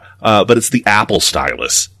 Yeah. But it's the Apple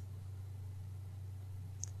stylus.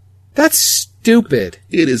 That's stupid.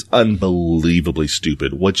 It is unbelievably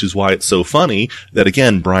stupid, which is why it's so funny that,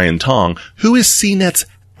 again, Brian Tong, who is CNET's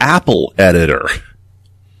Apple editor,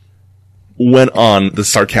 went on the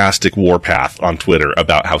sarcastic warpath on Twitter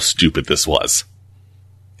about how stupid this was.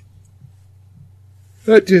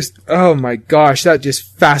 That just, oh my gosh, that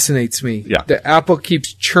just fascinates me. Yeah. That Apple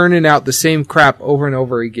keeps churning out the same crap over and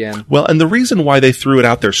over again. Well, and the reason why they threw it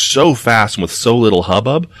out there so fast and with so little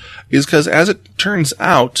hubbub is because, as it turns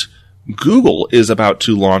out, Google is about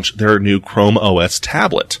to launch their new Chrome OS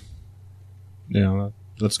tablet. Yeah,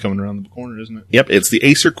 that's coming around the corner, isn't it? Yep, it's the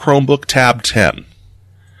Acer Chromebook Tab 10.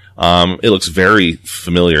 It looks very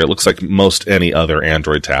familiar. It looks like most any other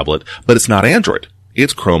Android tablet, but it's not Android.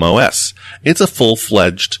 It's Chrome OS. It's a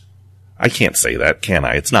full-fledged... I can't say that, can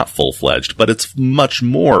I? It's not full-fledged, but it's much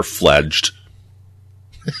more fledged.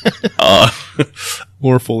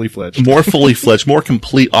 More fully fledged. More fully fledged, more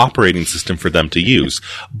complete operating system for them to use.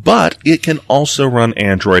 But it can also run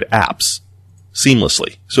Android apps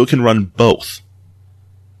seamlessly. So it can run both.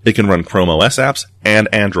 It can run Chrome OS apps and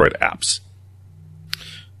Android apps.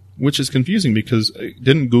 Which is confusing because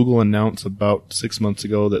didn't Google announce about 6 months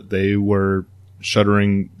ago that they were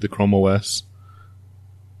shuttering the Chrome OS?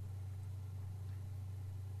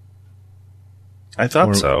 I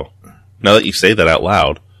thought so. Now that you say that out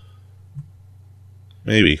loud.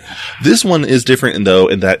 Maybe. This one is different, though,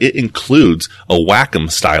 in that it includes a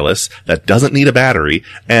Wacom stylus that doesn't need a battery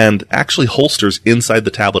and actually holsters inside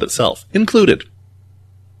the tablet itself. Included.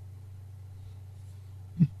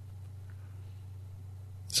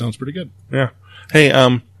 Sounds pretty good. Yeah. Hey,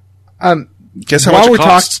 guess how while much it we're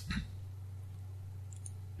costs?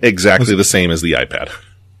 Exactly the same as the iPad.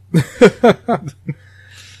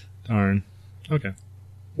 Darn. Okay.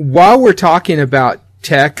 While we're talking about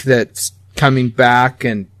tech that's coming back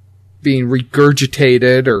and being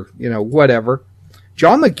regurgitated or, whatever,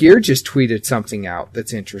 John McGear just tweeted something out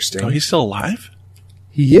that's interesting. Oh, he's still alive?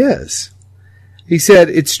 He is. He said,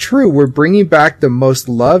 "It's true, we're bringing back the most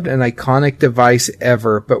loved and iconic device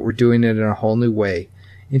ever, but we're doing it in a whole new way.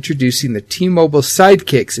 Introducing the T-Mobile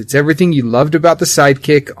Sidekicks. It's everything you loved about the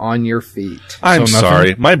Sidekick on your feet." I'm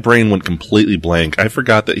sorry. My brain went completely blank. I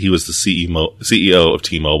forgot that he was the CEO of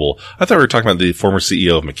T-Mobile. I thought we were talking about the former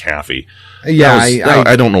CEO of McAfee. Yeah,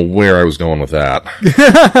 I don't know where I was going with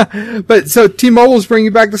that. But so T-Mobile's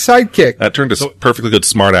bringing back the Sidekick. That turned a perfectly good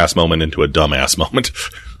smartass moment into a dumbass moment.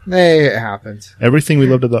 Hey, it happens. Everything we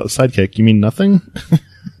loved about the Sidekick. You mean nothing?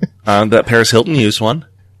 That Paris Hilton used one.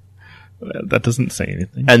 That doesn't say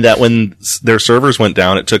anything. And that when their servers went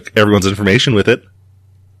down, it took everyone's information with it.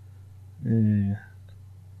 Yeah.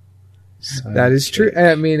 That is true.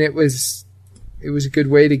 I mean, it was a good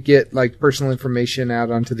way to get personal information out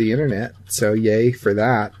onto the internet. So yay for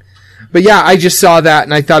that. But yeah, I just saw that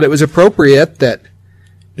and I thought it was appropriate that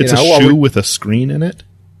it's a shoe with a screen in it.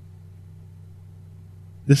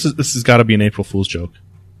 This has got to be an April Fool's joke.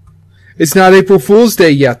 It's not April Fool's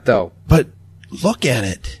Day yet, though. But look at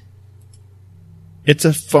it. It's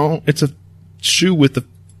a phone. It's a shoe with a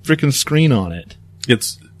freaking screen on it.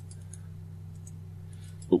 It's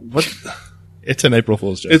What? It's an April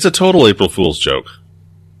Fool's joke. It's a total April Fool's joke.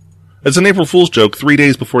 It's an April Fool's joke 3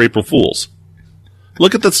 days before April Fool's.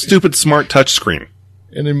 Look at the stupid smart touch screen.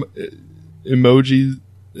 And emojis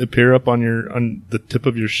appear up on the tip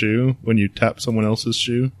of your shoe when you tap someone else's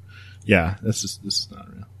shoe. Yeah, this is not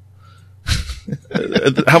real.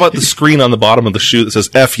 How about the screen on the bottom of the shoe that says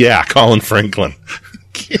F yeah, Colin Franklin?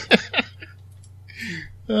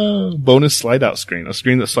 Bonus slide out screen. A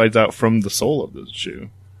screen that slides out from the sole of the shoe.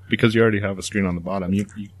 Because you already have a screen on the bottom.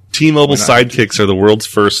 T-Mobile Sidekicks are the world's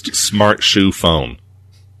first smart shoe phone.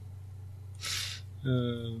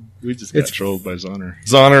 We just got trolled by Zoner.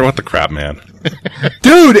 Zoner, what the crap, man?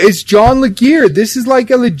 Dude, it's John Laguerre. This is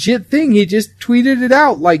like a legit thing. He just tweeted it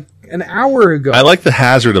out like an hour ago. I like the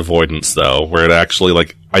hazard avoidance, though, where it actually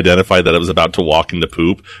like identified that it was about to walk into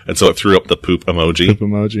poop, and so it threw up the poop emoji. Poop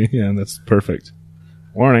emoji, yeah, that's perfect.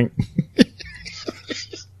 Warning.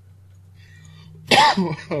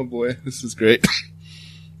 Oh boy, this is great.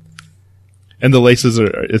 And the laces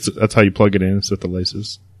that's how you plug it in, it's with the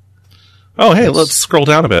laces. Oh, hey, let's scroll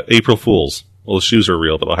down a bit. April Fools. Well, the shoes are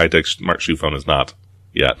real, but the high-tech smart shoe phone is not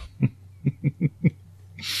yet.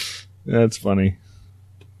 That's funny.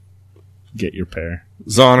 Get your pair.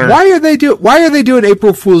 Zoner. Why are they doing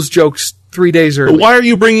April Fool's jokes 3 days early? Why are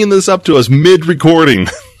you bringing this up to us mid-recording?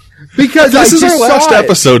 Because this is our last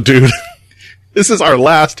episode. episode, dude. This is our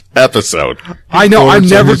last episode. I know, I'm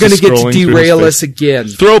never going to get to scrolling through derail his us again.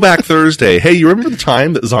 Throwback Thursday. Hey, you remember the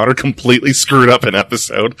time that Zoner completely screwed up an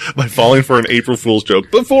episode by falling for an April Fool's joke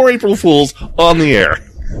before April Fool's on the air?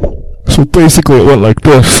 So basically it went like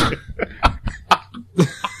this.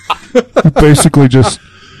 He basically just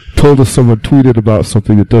told us someone tweeted about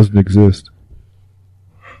something that doesn't exist.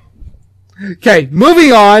 Okay,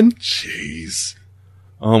 moving on. Jeez.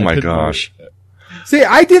 Oh my gosh. See,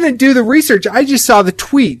 I didn't do the research. I just saw the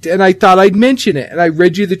tweet, and I thought I'd mention it. And I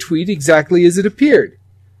read you the tweet exactly as it appeared.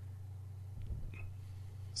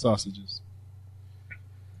 Sausages.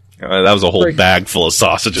 That was a whole bag full of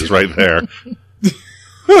sausages right there.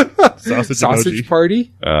 Sausage emoji.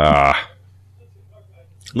 Party?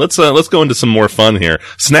 Let's go into some more fun here.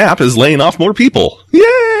 Snap is laying off more people.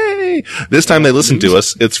 Yay! This time they listen to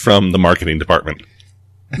us. It's from the marketing department.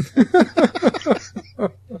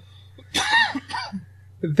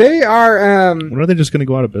 They are. When are they just going to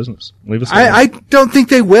go out of business? Leave us. I don't think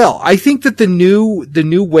they will. I think that the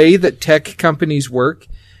new way that tech companies work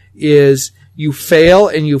is you fail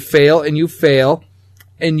and you fail and you fail,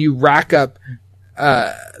 and you rack up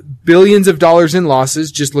billions of dollars in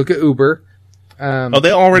losses. Just look at Uber.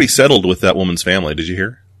 They already settled with that woman's family. Did you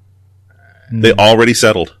hear? They already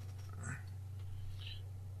settled.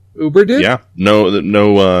 Uber did? Yeah.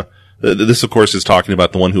 No. This, of course, is talking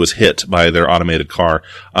about the one who was hit by their automated car.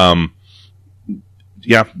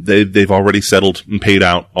 Yeah, they've already settled and paid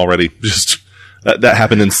out already. Just that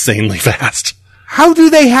happened insanely fast. How do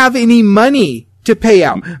they have any money to pay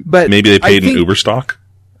out? But maybe they paid in Uber stock.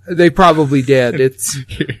 They probably did. It's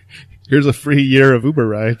here's a free year of Uber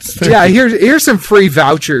rides. Yeah, here's some free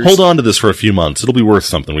vouchers. Hold on to this for a few months. It'll be worth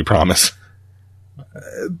something, we promise.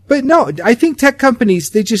 But no, I think tech companies,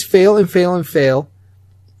 they just fail and fail and fail.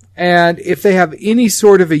 And if they have any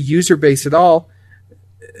sort of a user base at all,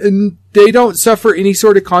 they don't suffer any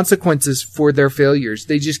sort of consequences for their failures.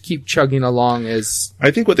 They just keep chugging along as...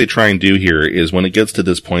 I think what they try and do here is when it gets to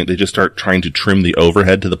this point, they just start trying to trim the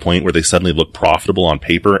overhead to the point where they suddenly look profitable on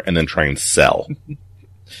paper and then try and sell.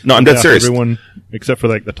 No, I'm dead serious. Everyone except for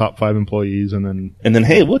like the top 5 employees and then,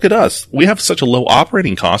 hey, look at us. We have such a low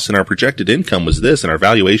operating cost and our projected income was this and our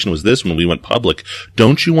valuation was this when we went public.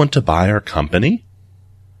 Don't you want to buy our company?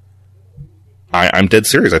 I'm dead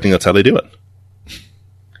serious. I think that's how they do it.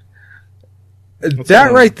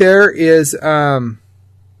 That right there is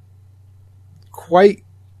quite...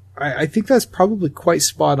 I think that's probably quite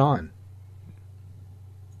spot on.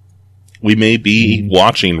 We may be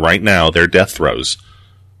watching right now their death throes.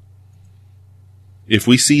 If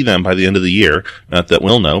we see them by the end of the year, not that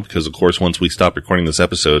we'll know, because of course once we stop recording this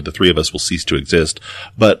episode, the three of us will cease to exist,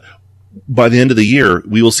 but by the end of the year,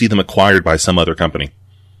 we will see them acquired by some other company.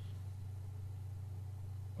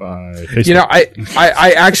 You know,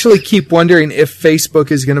 I actually keep wondering if Facebook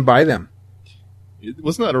is going to buy them.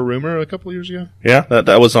 Wasn't that a rumor a couple of years ago? Yeah,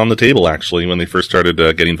 that was on the table actually when they first started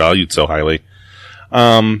getting valued so highly.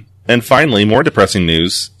 And finally, more depressing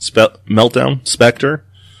news: Meltdown, Spectre.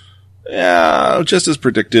 Yeah, just as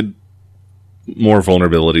predicted, more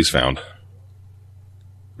vulnerabilities found.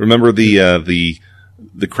 Remember the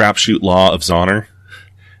crapshoot law of Zoner?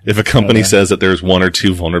 If a company says that there's one or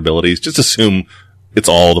two vulnerabilities, just assume it's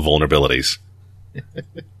all the vulnerabilities.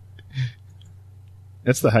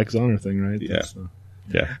 That's the hack Zoner thing, right? Yeah.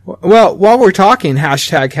 Yeah. Well, while we're talking,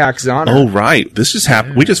 hashtag HacksHonor. Oh, right. This just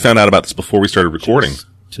happened. We just found out about this before we started recording.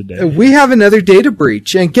 Today. We have another data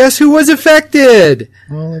breach, and guess who was affected?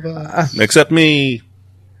 All of us. Except me.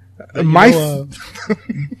 The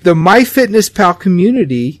MyFitnessPal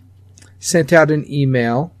community sent out an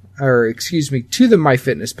email, to the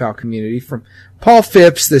MyFitnessPal community from Paul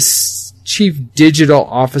Phipps, the Chief Digital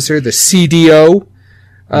Officer, the CDO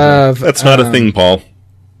of... That's not a thing, Paul.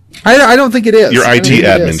 I don't think it is. You're IT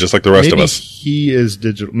admin, just like the rest of us. He is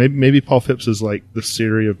digital. Maybe Paul Phipps is like the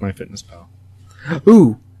Siri of MyFitnessPal.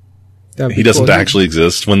 Ooh. He doesn't actually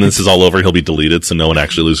exist. When this is all over, he'll be deleted, so no one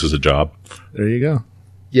actually loses a job. There you go.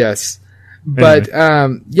 Yes. But,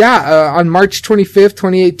 on March 25th,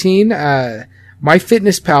 2018,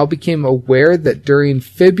 MyFitnessPal became aware that during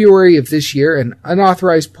February of this year, an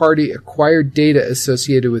unauthorized party acquired data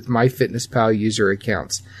associated with MyFitnessPal user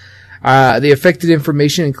accounts. The affected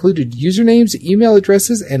information included usernames, email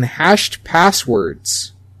addresses, and hashed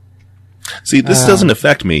passwords. See, this doesn't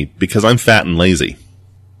affect me because I'm fat and lazy.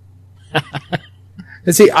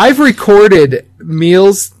 And see, I've recorded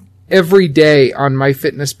meals every day on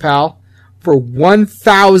MyFitnessPal for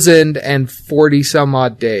 1,040 some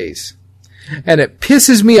odd days. And it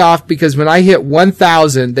pisses me off because when I hit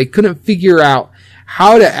 1,000, they couldn't figure out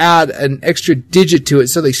how to add an extra digit to it,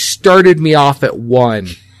 so they started me off at 1.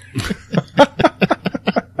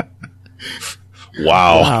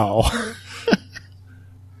 Wow.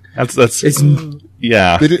 That's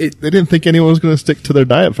yeah. They didn't think anyone was going to stick to their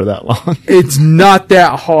diet for that long. It's not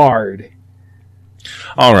that hard.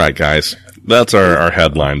 All right, guys. That's our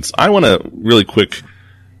headlines. I want to really quick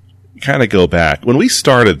kind of go back. When we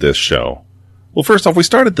started this show, well, first off, we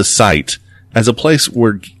started the site as a place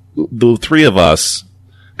where the three of us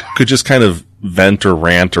could just kind of vent or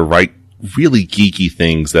rant or write really geeky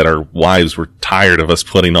things that our wives were tired of us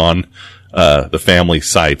putting on the family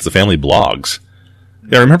sites, the family blogs.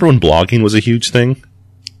 Yeah, remember when blogging was a huge thing?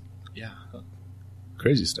 Yeah.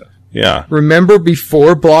 Crazy stuff. Yeah. Remember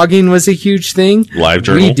before blogging was a huge thing? Live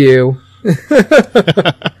journal? We do.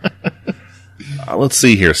 Let's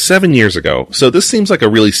see here. 7 years ago. So this seems like a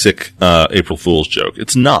really sick April Fool's joke.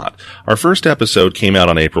 It's not. Our first episode came out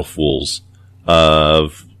on April Fool's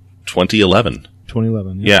of 2011.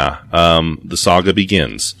 2011. Yeah. The saga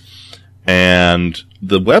begins. And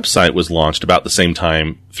the website was launched about the same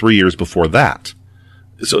time 3 years before that.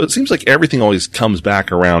 So it seems like everything always comes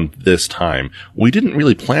back around this time. We didn't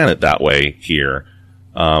really plan it that way here.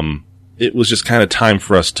 It was just kind of time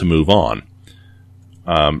for us to move on.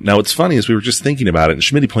 Now, what's funny is we were just thinking about it, and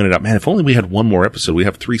Schmitty pointed out, man, if only we had one more episode, we'd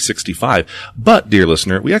have 365. But, dear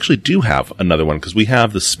listener, we actually do have another one, because we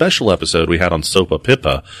have the special episode we had on Sopa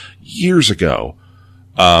Pippa years ago.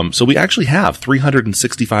 So we actually have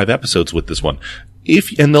 365 episodes with this one.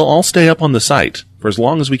 And they'll all stay up on the site for as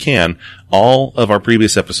long as we can. All of our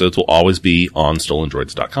previous episodes will always be on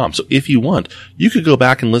stolendroids.com. So if you want, you could go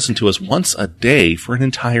back and listen to us once a day for an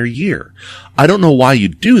entire year. I don't know why you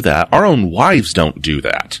do that. Our own wives don't do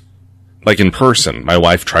that. Like in person, my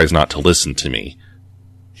wife tries not to listen to me.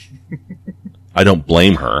 I don't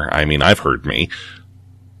blame her. I mean, I've heard me.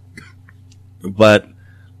 But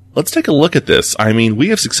let's take a look at this. I mean, we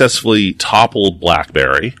have successfully toppled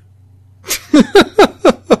BlackBerry.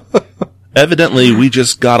 Evidently, we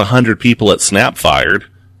just got 100 people at Snap fired.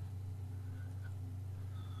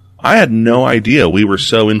 I had no idea we were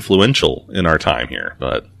so influential in our time here,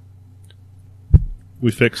 but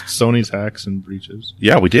We fixed Sony's hacks and breaches.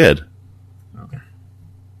 yeah, we did.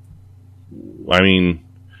 I mean,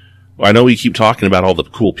 I know we keep talking about all the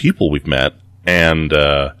cool people we've met and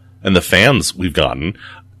the fans we've gotten.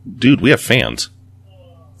 Dude, we have fans.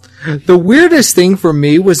 The weirdest thing for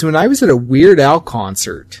me was when I was at a Weird Al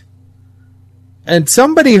concert. And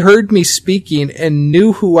somebody heard me speaking and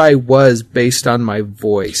knew who I was based on my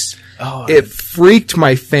voice. Oh, It freaked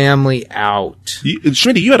my family out.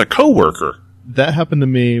 Schmitty, you had a coworker. that happened to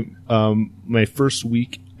me my first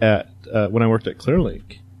week at when I worked at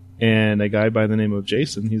Clearlink, and a guy by the name of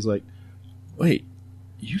Jason, he's like, "Wait,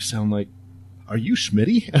 you sound like, are you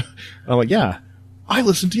Schmitty?" I'm like, "Yeah, I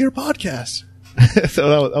listen to your podcast."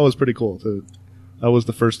 So that was pretty cool. That was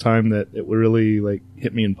the first time that it really like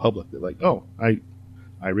hit me in public. That like, oh,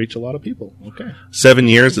 I reach a lot of people. Okay. 7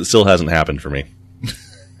 years, it still hasn't happened for me.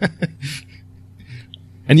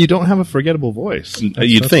 And you don't have a forgettable voice. You'd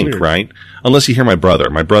That's think, weird. right? Unless you hear my brother.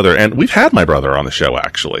 My brother, and we've had my brother on the show,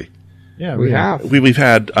 actually. Yeah, We have. We've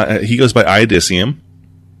had, he goes by Iodicium,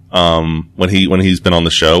 when he's been on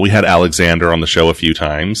the show. We had Alexander on the show a few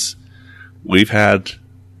times. We've had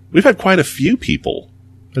quite a few people.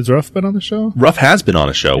 Has Ruff been on the show? Ruff has been on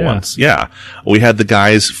a show Yeah. once. Yeah. We had the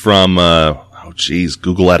guys from, geez,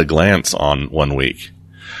 Google at a Glance on one week.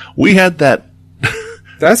 We had that.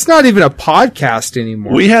 That's not even a podcast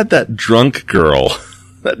anymore. We had that drunk girl,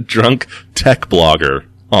 that drunk tech blogger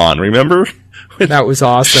on. Remember? That was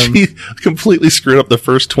awesome. She completely screwed up the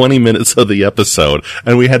first 20 minutes of the episode,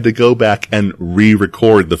 and we had to go back and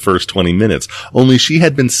re-record the first 20 minutes. Only she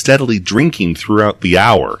had been steadily drinking throughout the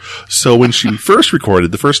hour. So when she first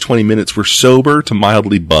recorded, the first 20 minutes were sober to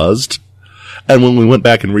mildly buzzed. And when we went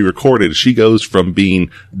back and re-recorded, she goes from being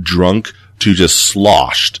drunk to just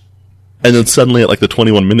sloshed. And then suddenly at like the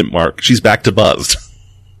 21-minute mark, she's back to buzzed.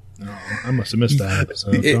 I must have missed that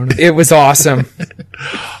episode. Darn it. It was awesome.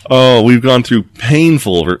 Oh, we've gone through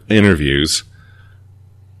painful interviews.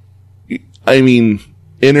 I mean,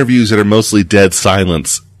 interviews that are mostly dead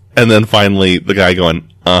silence. And then finally the guy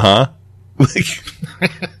going, uh-huh.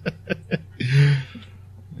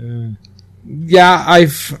 Yeah,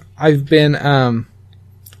 I've been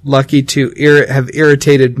lucky to have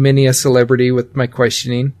irritated many a celebrity with my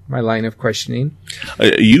questioning, my line of questioning.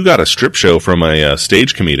 You got a strip show from a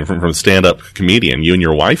stage comedian, from a stand-up comedian. You and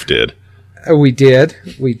your wife did. We did.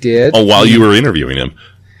 Oh, while you were interviewing him.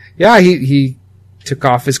 Yeah, he took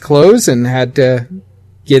off his clothes and had to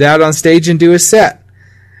get out on stage and do a set.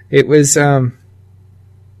 It was,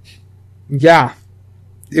 yeah,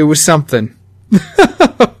 it was something.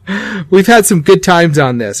 We've had some good times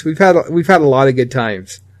on this. We've had a lot of good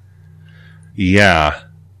times. Yeah.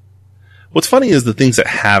 What's funny is the things that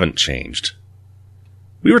haven't changed.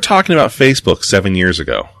 We were talking about Facebook 7 years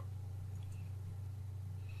ago.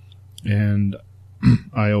 And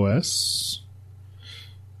iOS.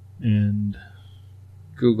 And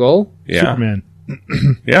Google. Yeah. Superman.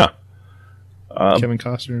 Yeah. Kevin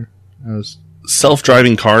Costner.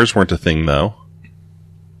 Self-driving cars weren't a thing, though.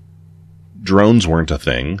 Drones weren't a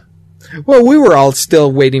thing. Well, we were all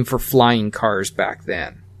still waiting for flying cars back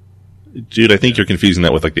then. Dude, I think you're confusing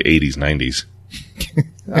that with like the 80s, 90s.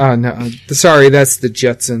 No. Sorry, that's the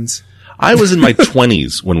Jetsons. I was in my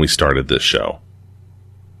 20s when we started this show.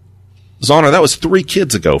 Zoner, that was 3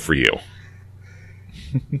 kids ago for you.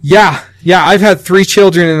 Yeah, I've had 3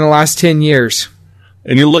 children in the last 10 years.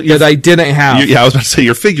 And you look that I didn't have. Yeah, I was about to say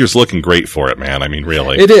your figure's looking great for it, man. I mean,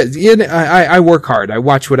 really. It is. I work hard. I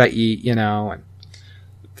watch what I eat, And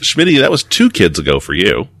Schmitty, that was 2 kids ago for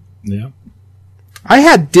you. Yeah. I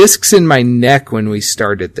had discs in my neck when we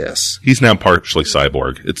started this. He's now partially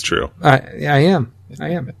cyborg. It's true. I am.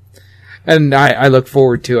 And I look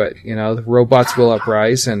forward to it. The robots will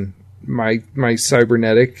uprise and my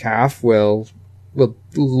cybernetic half will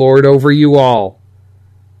lord over you all.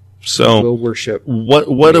 So will worship.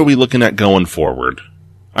 What are we looking at going forward?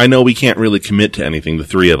 I know we can't really commit to anything, the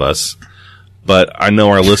 3 of us, but I know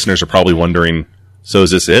our listeners are probably wondering, so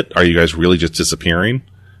is this it? Are you guys really just disappearing?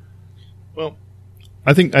 Well,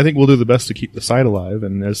 I think we'll do the best to keep the site alive,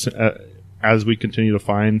 and as we continue to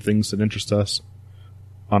find things that interest us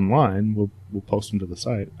online, we'll post them to the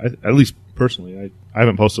site. At least personally, I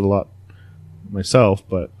haven't posted a lot myself,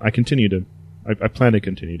 but I plan to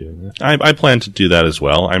continue doing that. I plan to do that as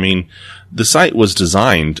well. I mean, the site was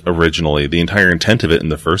designed originally. The entire intent of it in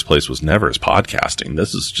the first place was never as podcasting.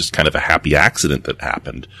 This is just kind of a happy accident that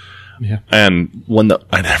happened. Yeah. And one that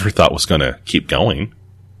I never thought was going to keep going.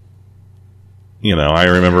 I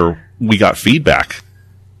remember we got feedback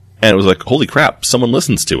and it was like, holy crap, someone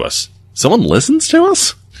listens to us. Someone listens to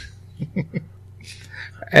us?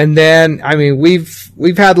 And then, I mean,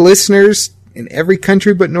 we've had listeners in every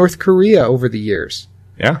country but North Korea over the years.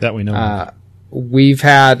 Yeah. That we know. We've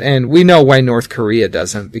had, and we know why North Korea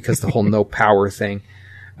doesn't, because the whole no power thing.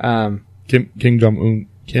 Kim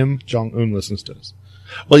Jong-un listens to us.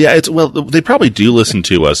 Well, yeah, they probably do listen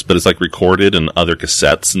to us, but it's like recorded in other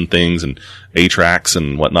cassettes and things and A-tracks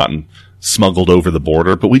and whatnot and smuggled over the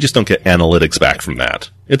border, but we just don't get analytics back from that.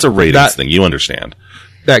 It's a ratings thing, you understand.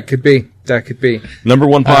 That could be. Number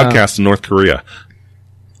 1 podcast in North Korea.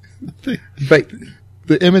 But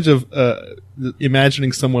the image of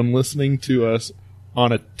imagining someone listening to us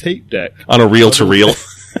on a tape deck. On a reel-to-reel.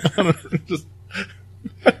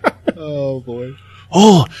 Oh, boy.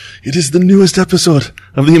 Oh, it is the newest episode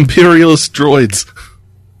of the Imperialist Droids.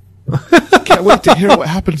 Can't wait to hear what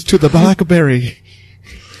happens to the Blackberry.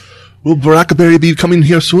 Will Blackberry be coming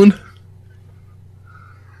here soon?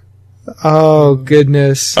 Oh,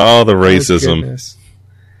 goodness. Oh, the racism.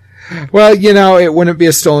 Well, it wouldn't be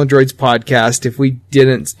a Stolen Droids podcast if we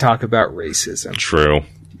didn't talk about racism. True.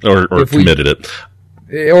 Or committed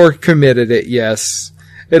it. Or committed it, yes.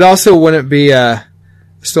 It also wouldn't be a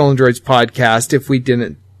Stolen Droids podcast if we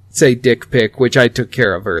didn't say dick pic, which I took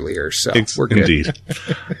care of earlier, so we're good. Indeed.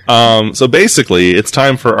 So basically, it's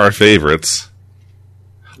time for our favorites.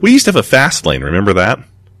 We used to have a fast lane. Remember that?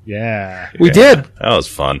 Yeah. We did. That was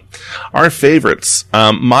fun. Our favorites.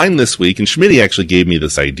 Mine this week, and Schmitty actually gave me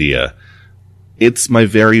this idea. It's my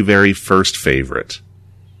very, very first favorite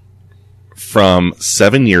from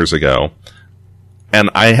 7 years ago. And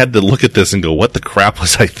I had to look at this and go, what the crap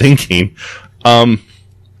was I thinking?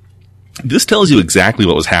 This tells you exactly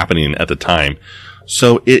what was happening at the time.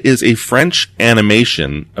 So it is a French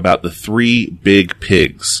animation about the Three Big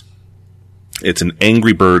Pigs. It's an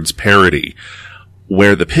Angry Birds parody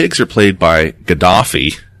where the pigs are played by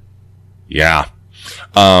Gaddafi. Yeah.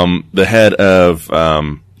 The head of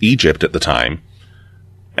Egypt at the time.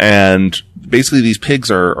 And basically these pigs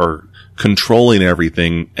are controlling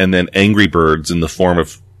everything, and then Angry Birds in the form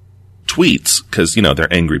of tweets, because, you know,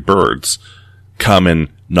 they're angry birds, come and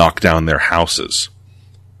knock down their houses.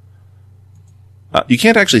 You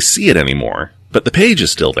can't actually see it anymore, but the page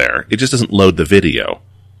is still there. It just doesn't load the video.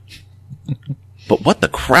 But what the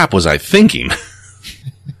crap was I thinking?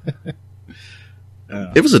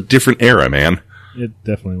 It was a different era, man. It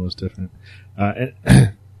definitely was different.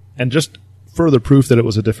 And just further proof that it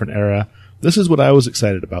was a different era, this is what I was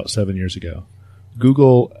excited about 7 years ago.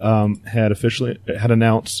 Google had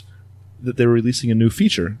announced that they were releasing a new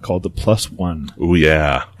feature called the +1. Oh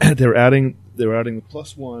yeah. They were adding the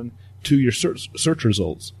 +1 to your search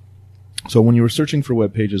results. So when you were searching for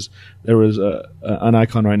web pages, there was an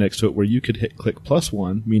icon right next to it where you could click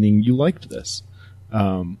 +1, meaning you liked this.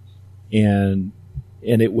 And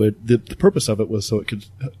it would, the purpose of it was so it could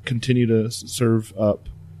continue to serve up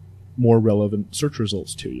more relevant search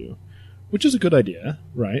results to you, which is a good idea,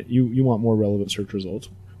 right? You want more relevant search results.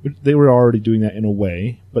 They were already doing that in a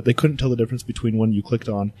way, but they couldn't tell the difference between one you clicked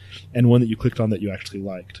on and one that you clicked on that you actually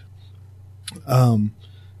liked.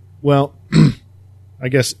 Well, I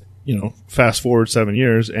guess, you know, fast forward 7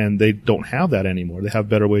 years and they don't have that anymore. They have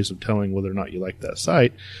better ways of telling whether or not you like that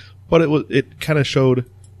site, but it kind of showed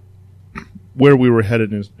where we were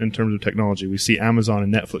headed in terms of technology. We see Amazon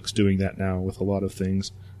and Netflix doing that now with a lot of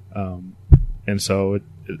things. And so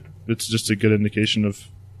it's just a good indication of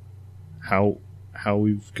how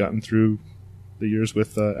we've gotten through the years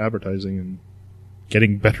with advertising and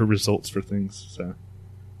getting better results for things. So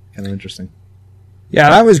kind of interesting. Yeah,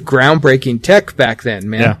 that was groundbreaking tech back then,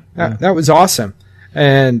 man. Yeah. That was awesome.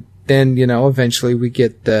 And then, you know, eventually we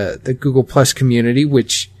get the Google Plus community,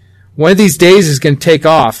 which one of these days is going to take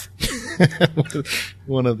off.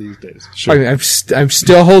 One of these days. Sure. I mean, I'm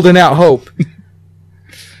still holding out hope.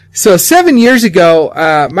 So 7 years ago,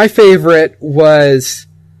 my favorite was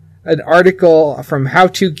an article from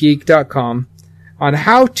howtogeek.com on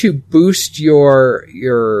how to boost your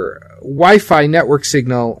Wi-Fi network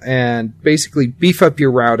signal and basically beef up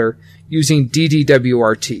your router using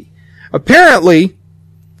DDWRT. Apparently,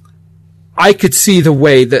 I could see the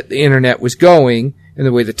way that the internet was going and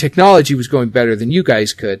the way the technology was going better than you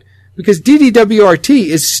guys could, because DDWRT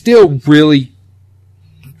is still really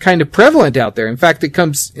kind of prevalent out there. In fact, it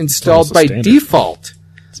comes installed by default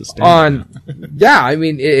on, yeah, I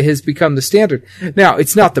mean, it has become the standard. Now,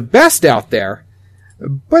 it's not the best out there,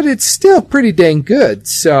 but it's still pretty dang good.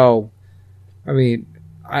 So, I mean,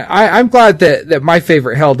 I'm glad that my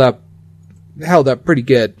favorite held up pretty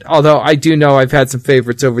good. Although I do know I've had some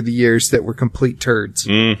favorites over the years that were complete turds.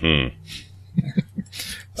 Mm-hmm.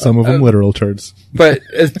 Some of them literal turds. But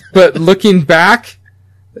looking back,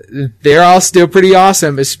 they're all still pretty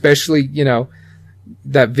awesome, especially, you know,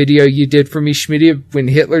 that video you did for me, Schmitty, when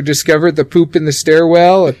Hitler discovered the poop in the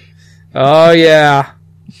stairwell. Oh, yeah.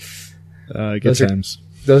 Good times.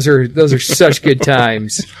 Those are such good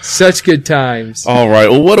times. Such good times. All right.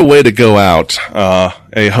 Well, what a way to go out.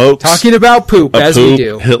 A hoax. Talking about poop, as poop, we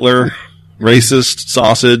do. Hitler, racist,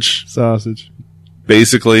 sausage.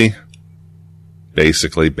 Basically.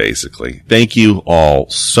 Thank you all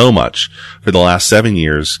so much for the last 7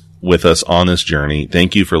 years with us on this journey.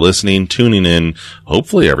 Thank you for listening, tuning in,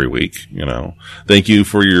 hopefully every week, you know. Thank you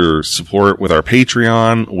for your support with our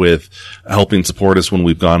Patreon, with helping support us when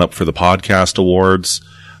we've gone up for the podcast awards.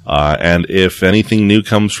 And if anything new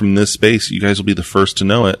comes from this space, you guys will be the first to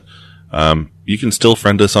know it. You can still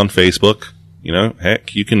friend us on Facebook. You know,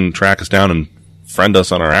 heck, you can track us down and friend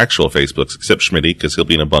us on our actual Facebooks, except Schmitty, because he'll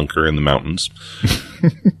be in a bunker in the mountains.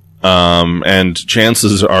 And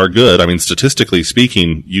chances are good. I mean, statistically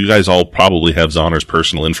speaking, you guys all probably have Zahner's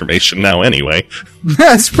personal information now anyway.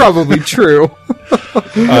 That's probably true.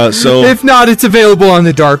 So if not, it's available on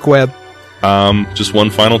the dark web. Just one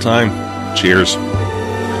final time. Cheers.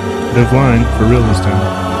 Live line for real this time.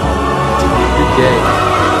 Good day.